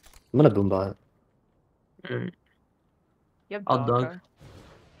 I'm gonna boom bot. Alright. You have I'll dog dunk. card?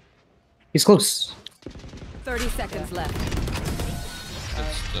 He's close. 30 seconds left.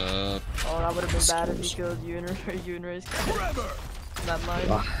 Just, Oh, that would have been bad if he killed you and Ray's guy. That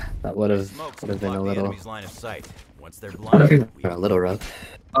line. That would have Smokes been will a block the little, enemy's line of sight. Once they're blinded, we a little rough.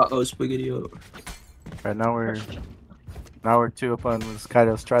 Uh-oh, spaghetti. Right now we're 2 up on this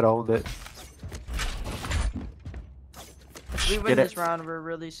Kaidos. Try to hold it. If we win Get this it. round, we're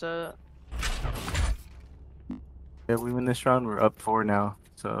really set. Yeah, we win this round. We're up 4 now.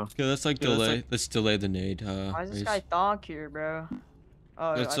 So Okay, let's like delay. Let's delay the nade. Why is this Race. guy thonk here, bro?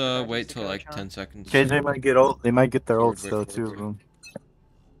 Oh, Let's I forgot wait he's the till like coach, huh? 10 seconds. KJ might get ult. They might get their Forward, ults wait, though, forward, 2 of wait. them.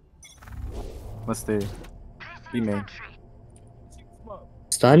 Must they? B main.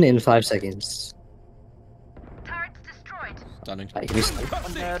 Stun in 5 seconds. Stunning. Alright, give me stun.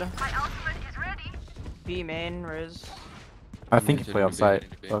 One dead. B main, Riz. I think you play outside.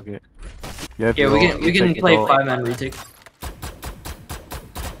 Fuck it. You have Yeah, your ult, we you can take it play ult. 5-man retake.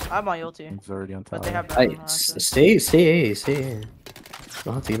 I have my ulti. He's already on But they tower. have Alright, Baron, actually. stay.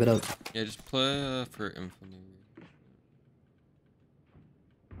 Don't have to give it up. Yeah, just play for Infinity.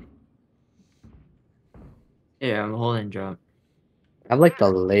 Yeah, I'm holding drop. I have like the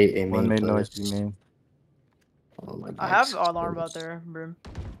late A One main main noise, push. B main. Oh my I have God. alarm out there, Brim.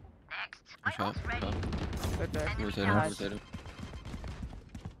 Shot. Good pick. Rotating, Nice. rotating.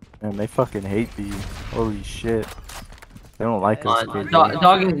 Man, they fucking hate B. Holy shit. They don't like us. KJ.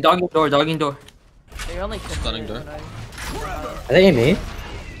 Dogging door. They only Stunning committed door. when I- Are they A main?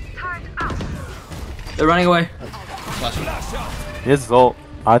 They're running away. Flashing. His ult.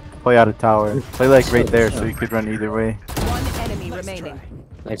 I'd play out of tower. Play like right there so you could run either way. One enemy remaining.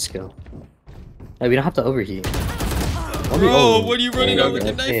 Nice skill. Hey, we don't have to overheat. Bro, what are you running over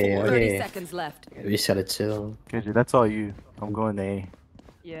the knife okay, for? 30 okay. seconds left. We just gotta chill. KJ, that's all you. I'm going to A.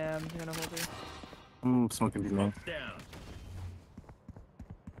 Yeah, I'm gonna hold it. I'm smoking B main. down.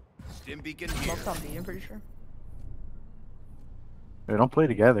 Stim beacon here. Smoke's on B, I'm pretty sure. They don't play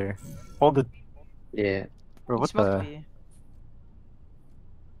together. Hold it. Yeah. Bro, He what smoked the? B.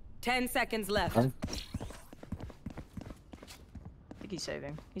 10 seconds left. Huh? I think he's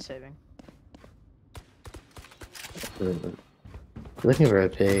saving. He's saving. Looking for a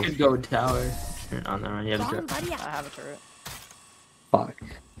pig. Could go tower. On that one, you have a Bomb drop. buddy I out. have a turret. Fuck.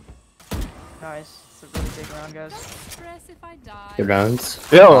 Nice. It's a really big round, guys. Stress if I die. Good rounds.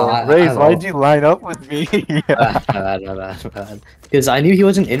 Yo, Raze, why'd you line up with me? Bad. Because I knew he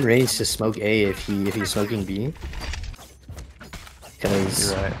wasn't in range to smoke A if he's smoking B.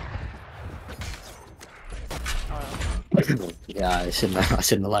 Because You're right. yeah, I shouldn't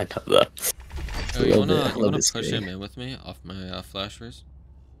have lined up though. Oh, you wanna push him in with me off my flash raise?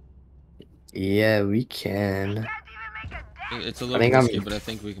 Yeah, we can. It's a little risky, but I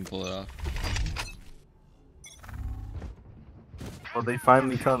think we can pull it off. Will they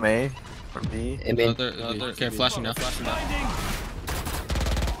finally come A from B? Okay, flashing now.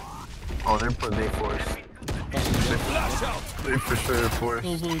 Oh, they're putting A force. They for sure force.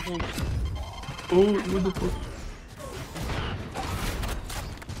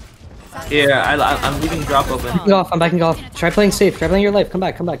 Yeah, I'm leaving drop open. I'm backing off. Try playing safe. Try playing your life. Come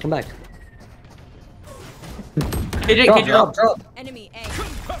back. KJ, drop. Enemy A.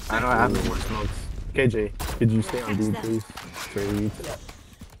 I don't have any more smokes. KJ, could you stay on B, please? Straight.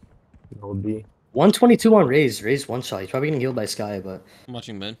 Hold B. 122 on Raze. Raze one shot. He's probably getting healed by Sky, but I'm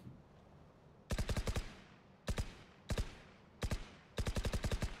watching mid.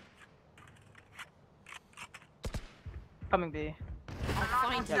 Coming B. I'll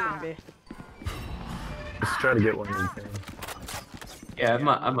find you. Coming B. Let's try to get one of these things. Yeah, I'm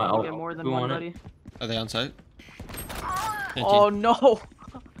out. Get more than one, buddy. Are they on site? Oh no!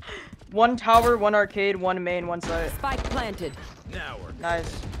 One tower, one arcade, one main, one site. Spike planted. Now we're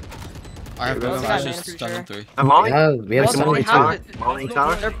Nice. I have Those both guys flashes for stuck sure. in 3. we have some Molly tower. Molly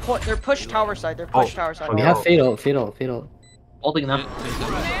tower. They're push tower side. They're push tower side. we have fatal. Holding them.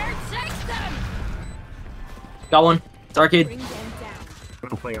 Got one. It's arcade. I'm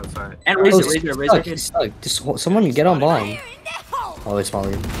playing outside. And raise it. Just someone get on bomb. Oh, it's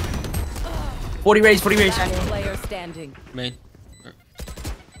Molly. 40 raise. Player standing. Main.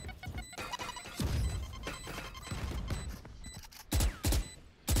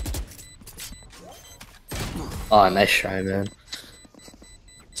 Oh, nice try, man.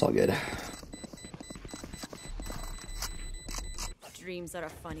 It's all good. Dreams are a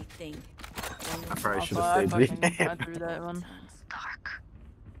funny thing. I probably should I have stayed fucking B. got through that one.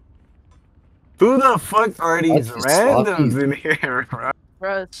 Who the fuck are these randoms in here, bro?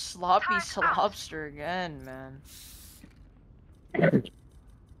 Bro, it's sloppy slobster again, man.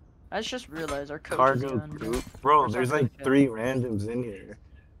 I just realized our coach is Cargo done. group? Bro, there's like 3 randoms in here.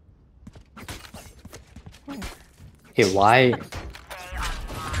 Okay, why?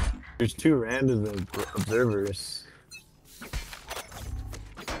 There's 2 random observers.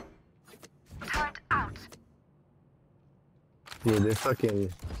 Dude, they're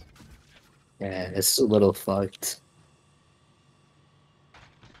fucking... Yeah, it's a little fucked.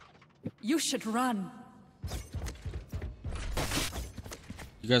 You should run.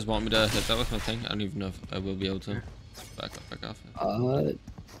 You guys want me to hit that with my thing? I don't even know if I will be able to. Back off.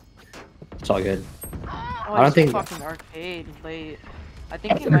 It's all good. Oh, I don't think. Fucking arcade late. I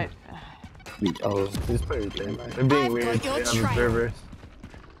think he might. Oh, this player thing. They're being weird. They have observers.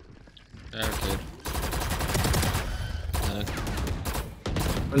 Yeah, arcade.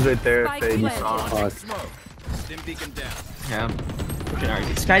 One's right there. Fade, you saw. Stim beacon down. Yeah. Fucking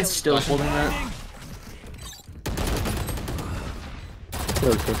arcade. This guy's still holding that.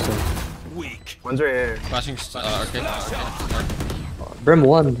 Weak. One's right here. Flashing arcade. Brim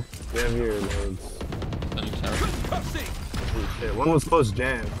 1. They have your nodes. Tower. Shit. One was close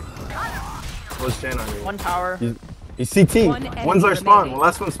jam. Close jam on you. One tower. He's CT. One's our spawn. Well,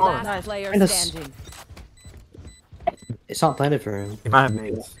 last one spawn. Last player standing. It's not planted for him. He might have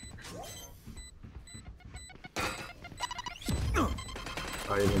nades. Oh,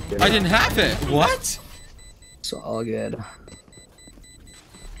 I didn't have it. What? It's all good.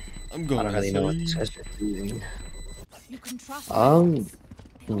 I'm going. I don't really know what this guy's doing.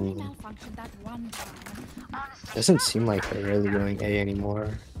 Doesn't seem like they're really going A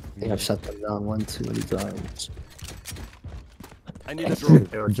anymore. I think I've shut them down one too many times. I need a drone.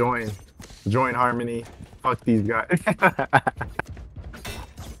 Yo, join Harmony. Fuck these guys.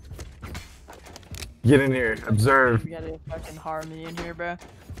 Get in here. Observe. We got a fucking Harmony in here, bro.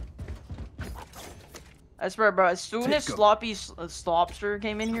 I swear, bro. As soon as Sloppy Slopster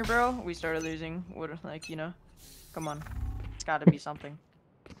came in here, bro, we started losing. What, like, you know? Come on, it's got to be something.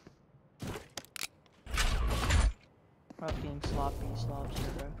 Fucking sloppy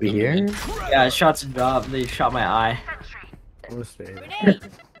Slopster, bro. We here? Yeah, shots and drop. They shot my eye.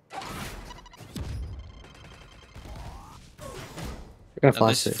 They're gonna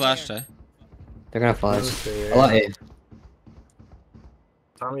flash it. Flashed, eh? They're gonna flash. A lot A.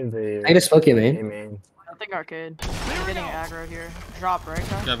 I just spoke it, man. I think arcade. I'm getting aggro here. Drop, right?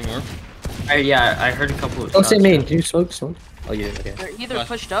 Guys? Grabbing orb. Yeah, I heard a couple of Don't say shots, main. yeah. Can you smoke? Smoke? Oh, yeah. Okay. They're either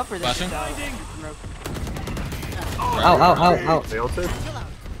pushed up or they're just out. Ow. They ulted?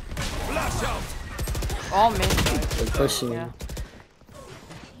 All main. They're pushing. Yeah.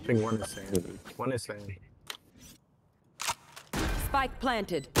 I think one is saying. One is saying. Spike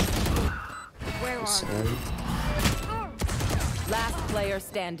planted. Where are Sorry. Last player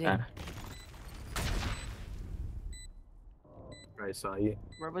standing. Right, saw you.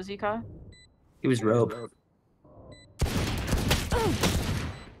 Where was he, Kai? He was rope.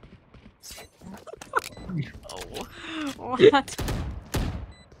 Oh. What?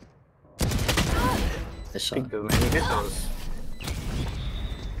 Nice shot. Good, man. You hit those.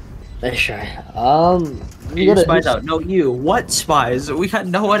 Nice try. You got spies out. No, you. What spies? We got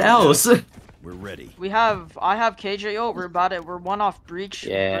no one else. We're ready. I have KJO. We're about it. We're one off breach.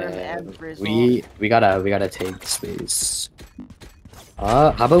 Yeah. And We gotta take space.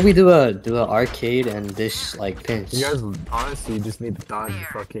 How about we do a arcade and dish like pinch? You guys honestly just need to dodge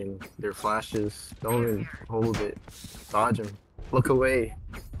their flashes. Don't even hold it. Dodge them. Look away.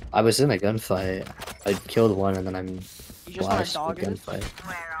 I was in a gunfight. I killed one and then I'm You just want to flashed dog in a it? gunfight.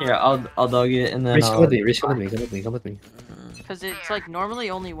 Yeah, I'll dog it and then. Reach, come with me. Come with me. Because it's like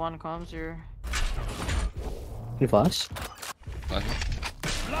normally only one comes here. Can you flash?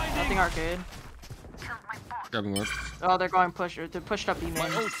 Nothing arcade. Grabbing orb. Oh, they're going push. They're pushed up E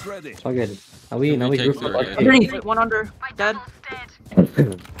main. All good. Now we take group the up. arcade. One under. Dead.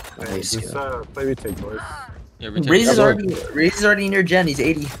 Nice. Just play retake, boys. Yeah, we take Raze is the already near Gen. He's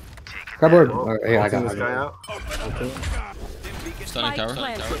 80. Grab orb. Oh, Here, I ulting got this guy it. out. Stunning tower.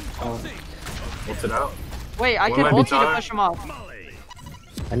 Ult it out. Wait, I One can might be ult you to tower. push him off.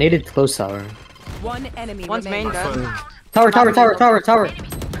 I needed close tower. One enemy One's main remains. dead. Tower.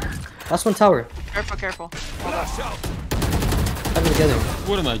 Last one tower. Careful. Hold up. Have them together.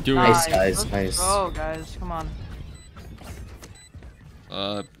 What am I doing? Nice, guys. Let's Nice. go, guys. Come on.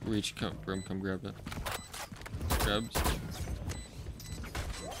 Reach, come grab it. Grabs.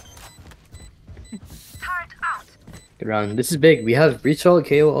 Good round. This is big. We have reach ult,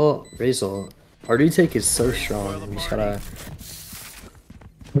 KO ult, raise ult. Our retake is so strong. We just gotta.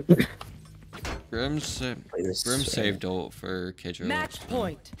 Grim saved ult for KJ. Match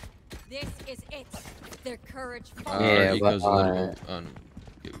point. This is it. Their courage. Yeah, he but, goes a little bit on.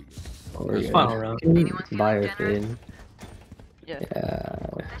 Or Final round. Can we buy our thing? Yeah.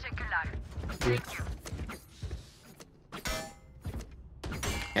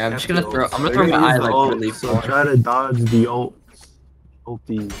 Yeah, I'm just gonna throw. I'm gonna throw my eye like really So try to dodge the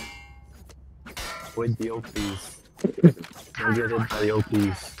ulties. Avoid the ulties. Don't get hit by the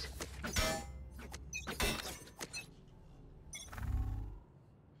ulties.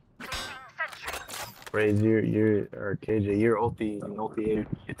 Raze, or KJ, you're ulti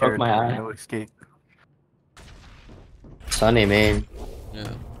Broke my eye. no escape. Sunny main.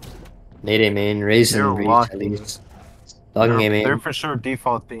 Yeah. Nade main. Raise They're and reach locked. at least. Dogging A main. They're for sure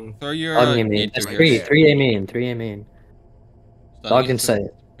default thing. Throw your Dogging A main. nade That's through three. here. 3 A main. 3 A main. Dog in sight.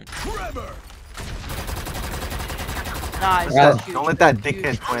 Nice. Yeah. That's huge. Don't let that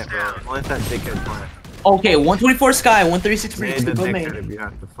dickhead plant, bro. Don't let that dickhead plant. Okay, 124 Sky, 136 Made Breach. the Go dickhead main. if you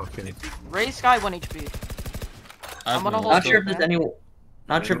have to fucking. Raise Sky 1 HP. I'm gonna hold Not sure you, if there's man. any.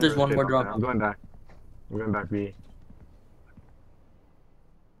 Not sure if there's one more drop. I'm going back. I'm going back B.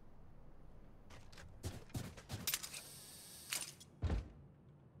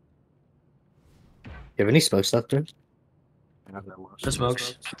 You have any smokes left, dude? I have that much. The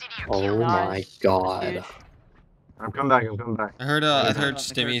smokes. Oh my Nice. god. Huge. I'm coming back. I heard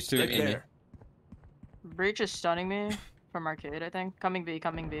Stimmy through Amy. Breach is stunning me from arcade, I think. Coming B.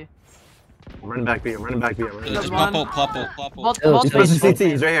 I'm running back B. Just one. plop ult. Multiple Just He's space.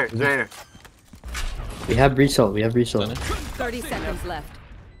 CT. He's right here. We have reach ult. 30 seconds left.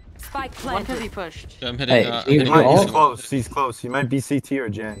 Spike One could planted. be pushed. Yeah, I'm hitting. Hey, you hitting all- He's close. He's close. He might be CT or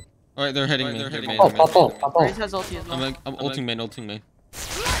Jan. Alright, they're hitting me. They're hitting me. Oh, pop ult. Raze has ulti as well. I'm ulting main.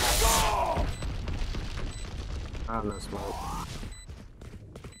 I have no smoke.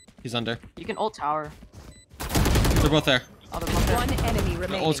 He's under. You can ult tower. They're both there. Oh, they're both there. One enemy The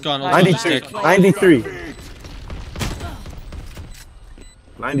remaining. ult's gone. 93.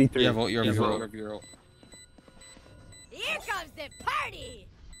 93. You have ult. You're He's low. ult. Here comes the party.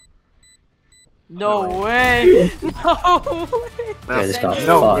 No way! No way! Yeah, this got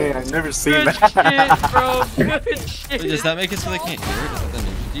No fucked. way. I've never seen Good that. shit, bro. Good shit. Wait, does that make it so they can't hear it? Is that the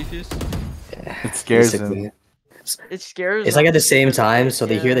ninja defuse? It scares Basically. him. It scares It's them. like at the same time, so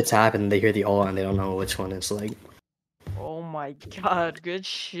they hear Yeah. the tap and they hear the ult and they don't know which one it's like. Oh my god, good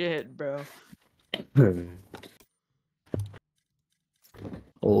shit, bro.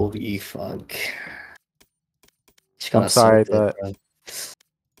 Holy fuck. I'm sorry, but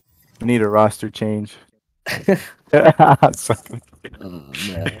we need a roster change. Man.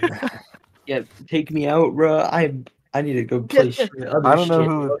 Yeah, take me out, bro. I need to go play shit. Other I don't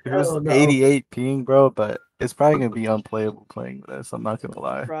know shit. who's Hell no. 88 ping, bro, but it's probably gonna be unplayable playing with us. I'm not gonna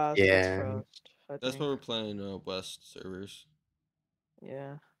lie. Frost, it's Yeah. Frost, I That's think. why we're playing West servers.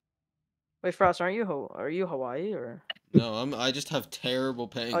 Yeah. Wait, Frost, aren't you are you Hawaii or? No, I just have terrible Oh,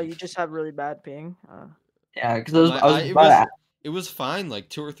 ping. you just have really bad ping. Yeah, because I was it about was to. it was fine like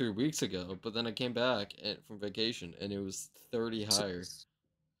 2 or 3 weeks ago, but then I came back from vacation and it was 30 higher.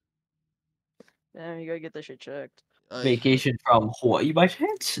 Damn, you gotta get this shit checked. Vacation from Hawaii by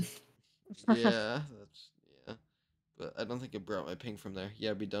chance? Yeah, but I don't think it brought my ping from there.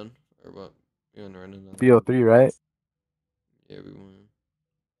 Yeah, be done or what? You wanna run another? BO3, right? Yeah, we won.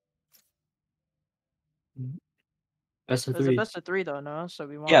 Best of It was a three. best of 3 though, no? So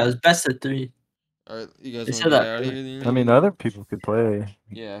we won. Yeah, it was best of 3. Alright, you guys They want said to get that out of earlier. here? I mean, other people could play.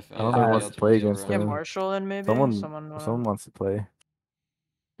 Yeah, I don't know who wants to play against Get them. Marshall in maybe. Someone wants to play.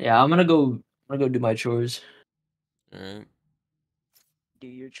 Yeah, I'm gonna go do my chores. Alright. Do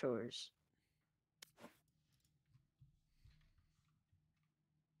your chores.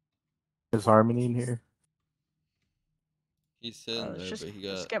 Is Harmony in here? He's sitting there, Just, but he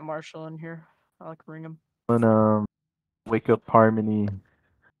just got. get Marshall in here. I'll ring him. And wake up Harmony.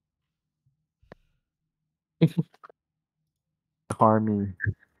 Harmony.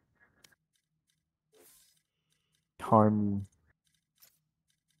 Harmony.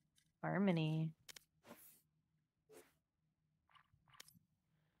 Harmony.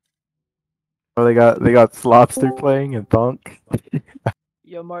 Oh, they got Slopster playing and Thunk.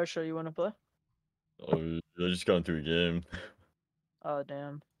 Yo, Marshall, you wanna play? Oh, I just got into a game. Oh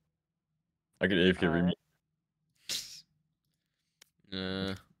damn. I could AFK Alright.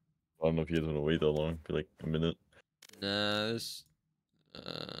 Nah. I don't know if you guys want to wait that long for like a minute. Nah, this.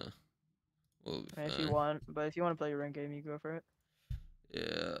 We'll be If fine. you want, but if you want to play your rank game, you go for it.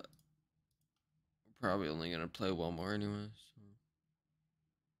 Yeah. Probably only gonna play one more anyway.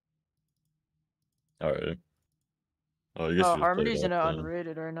 So. Alright. Oh, I guess you just Harmony's in played it off then.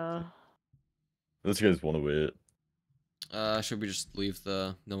 unrated right now. Unless you guys want to wait. Should we just leave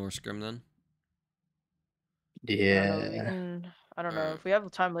the no more scrim then? Yeah. I don't know. If we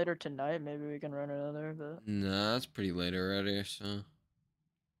have time later tonight, maybe we can run another. But Nah, it's pretty late already, so I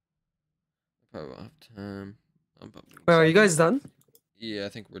probably won't have time. Wait, are you guys done? Yeah, I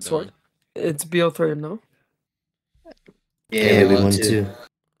think we're Sword? done. It's BO3, no? Yeah, we won too.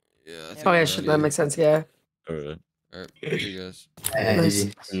 Yeah. I think Oh yeah, we're shit, ready. that makes sense. Yeah. Alright. Alright, see you guys.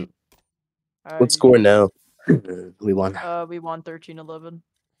 Nice. What score now? We won. We won 13-11.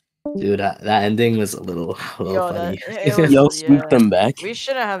 Dude, that ending was a little Yo, funny. it was, Y'all sweep them back. We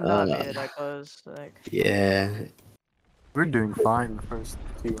shouldn't have not made it that close. Like. Yeah. We're doing fine the first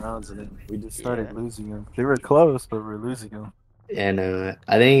 2 rounds, and then we just started losing them. They were close, but we're losing them. And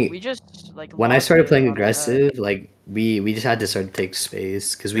I think We just like when I lost started it playing on our aggressive, like we just had to start to take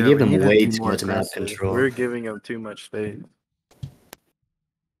space because we Yeah, gave them need to way be too more much map aggressive. control. We're giving them too much space.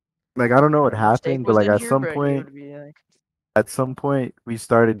 Like I don't know what happened, but was like in at here, some bro, he point, would be like, at some point we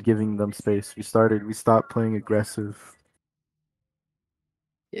started giving them space. We stopped playing aggressive.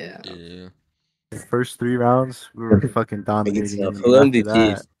 Yeah. Yeah. The first 3 rounds we were fucking dominating them. Full and after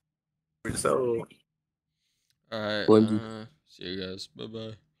MVP. that, we're so Alright, Wendy. see you guys. Bye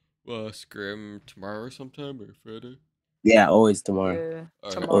bye. Well, scrim tomorrow or sometime or Friday? Yeah, always tomorrow. yeah,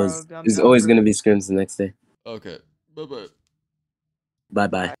 Alright. tomorrow. Always, there's always gonna be scrims the next day. Okay. Bye bye. Bye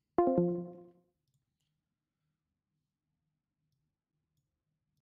bye.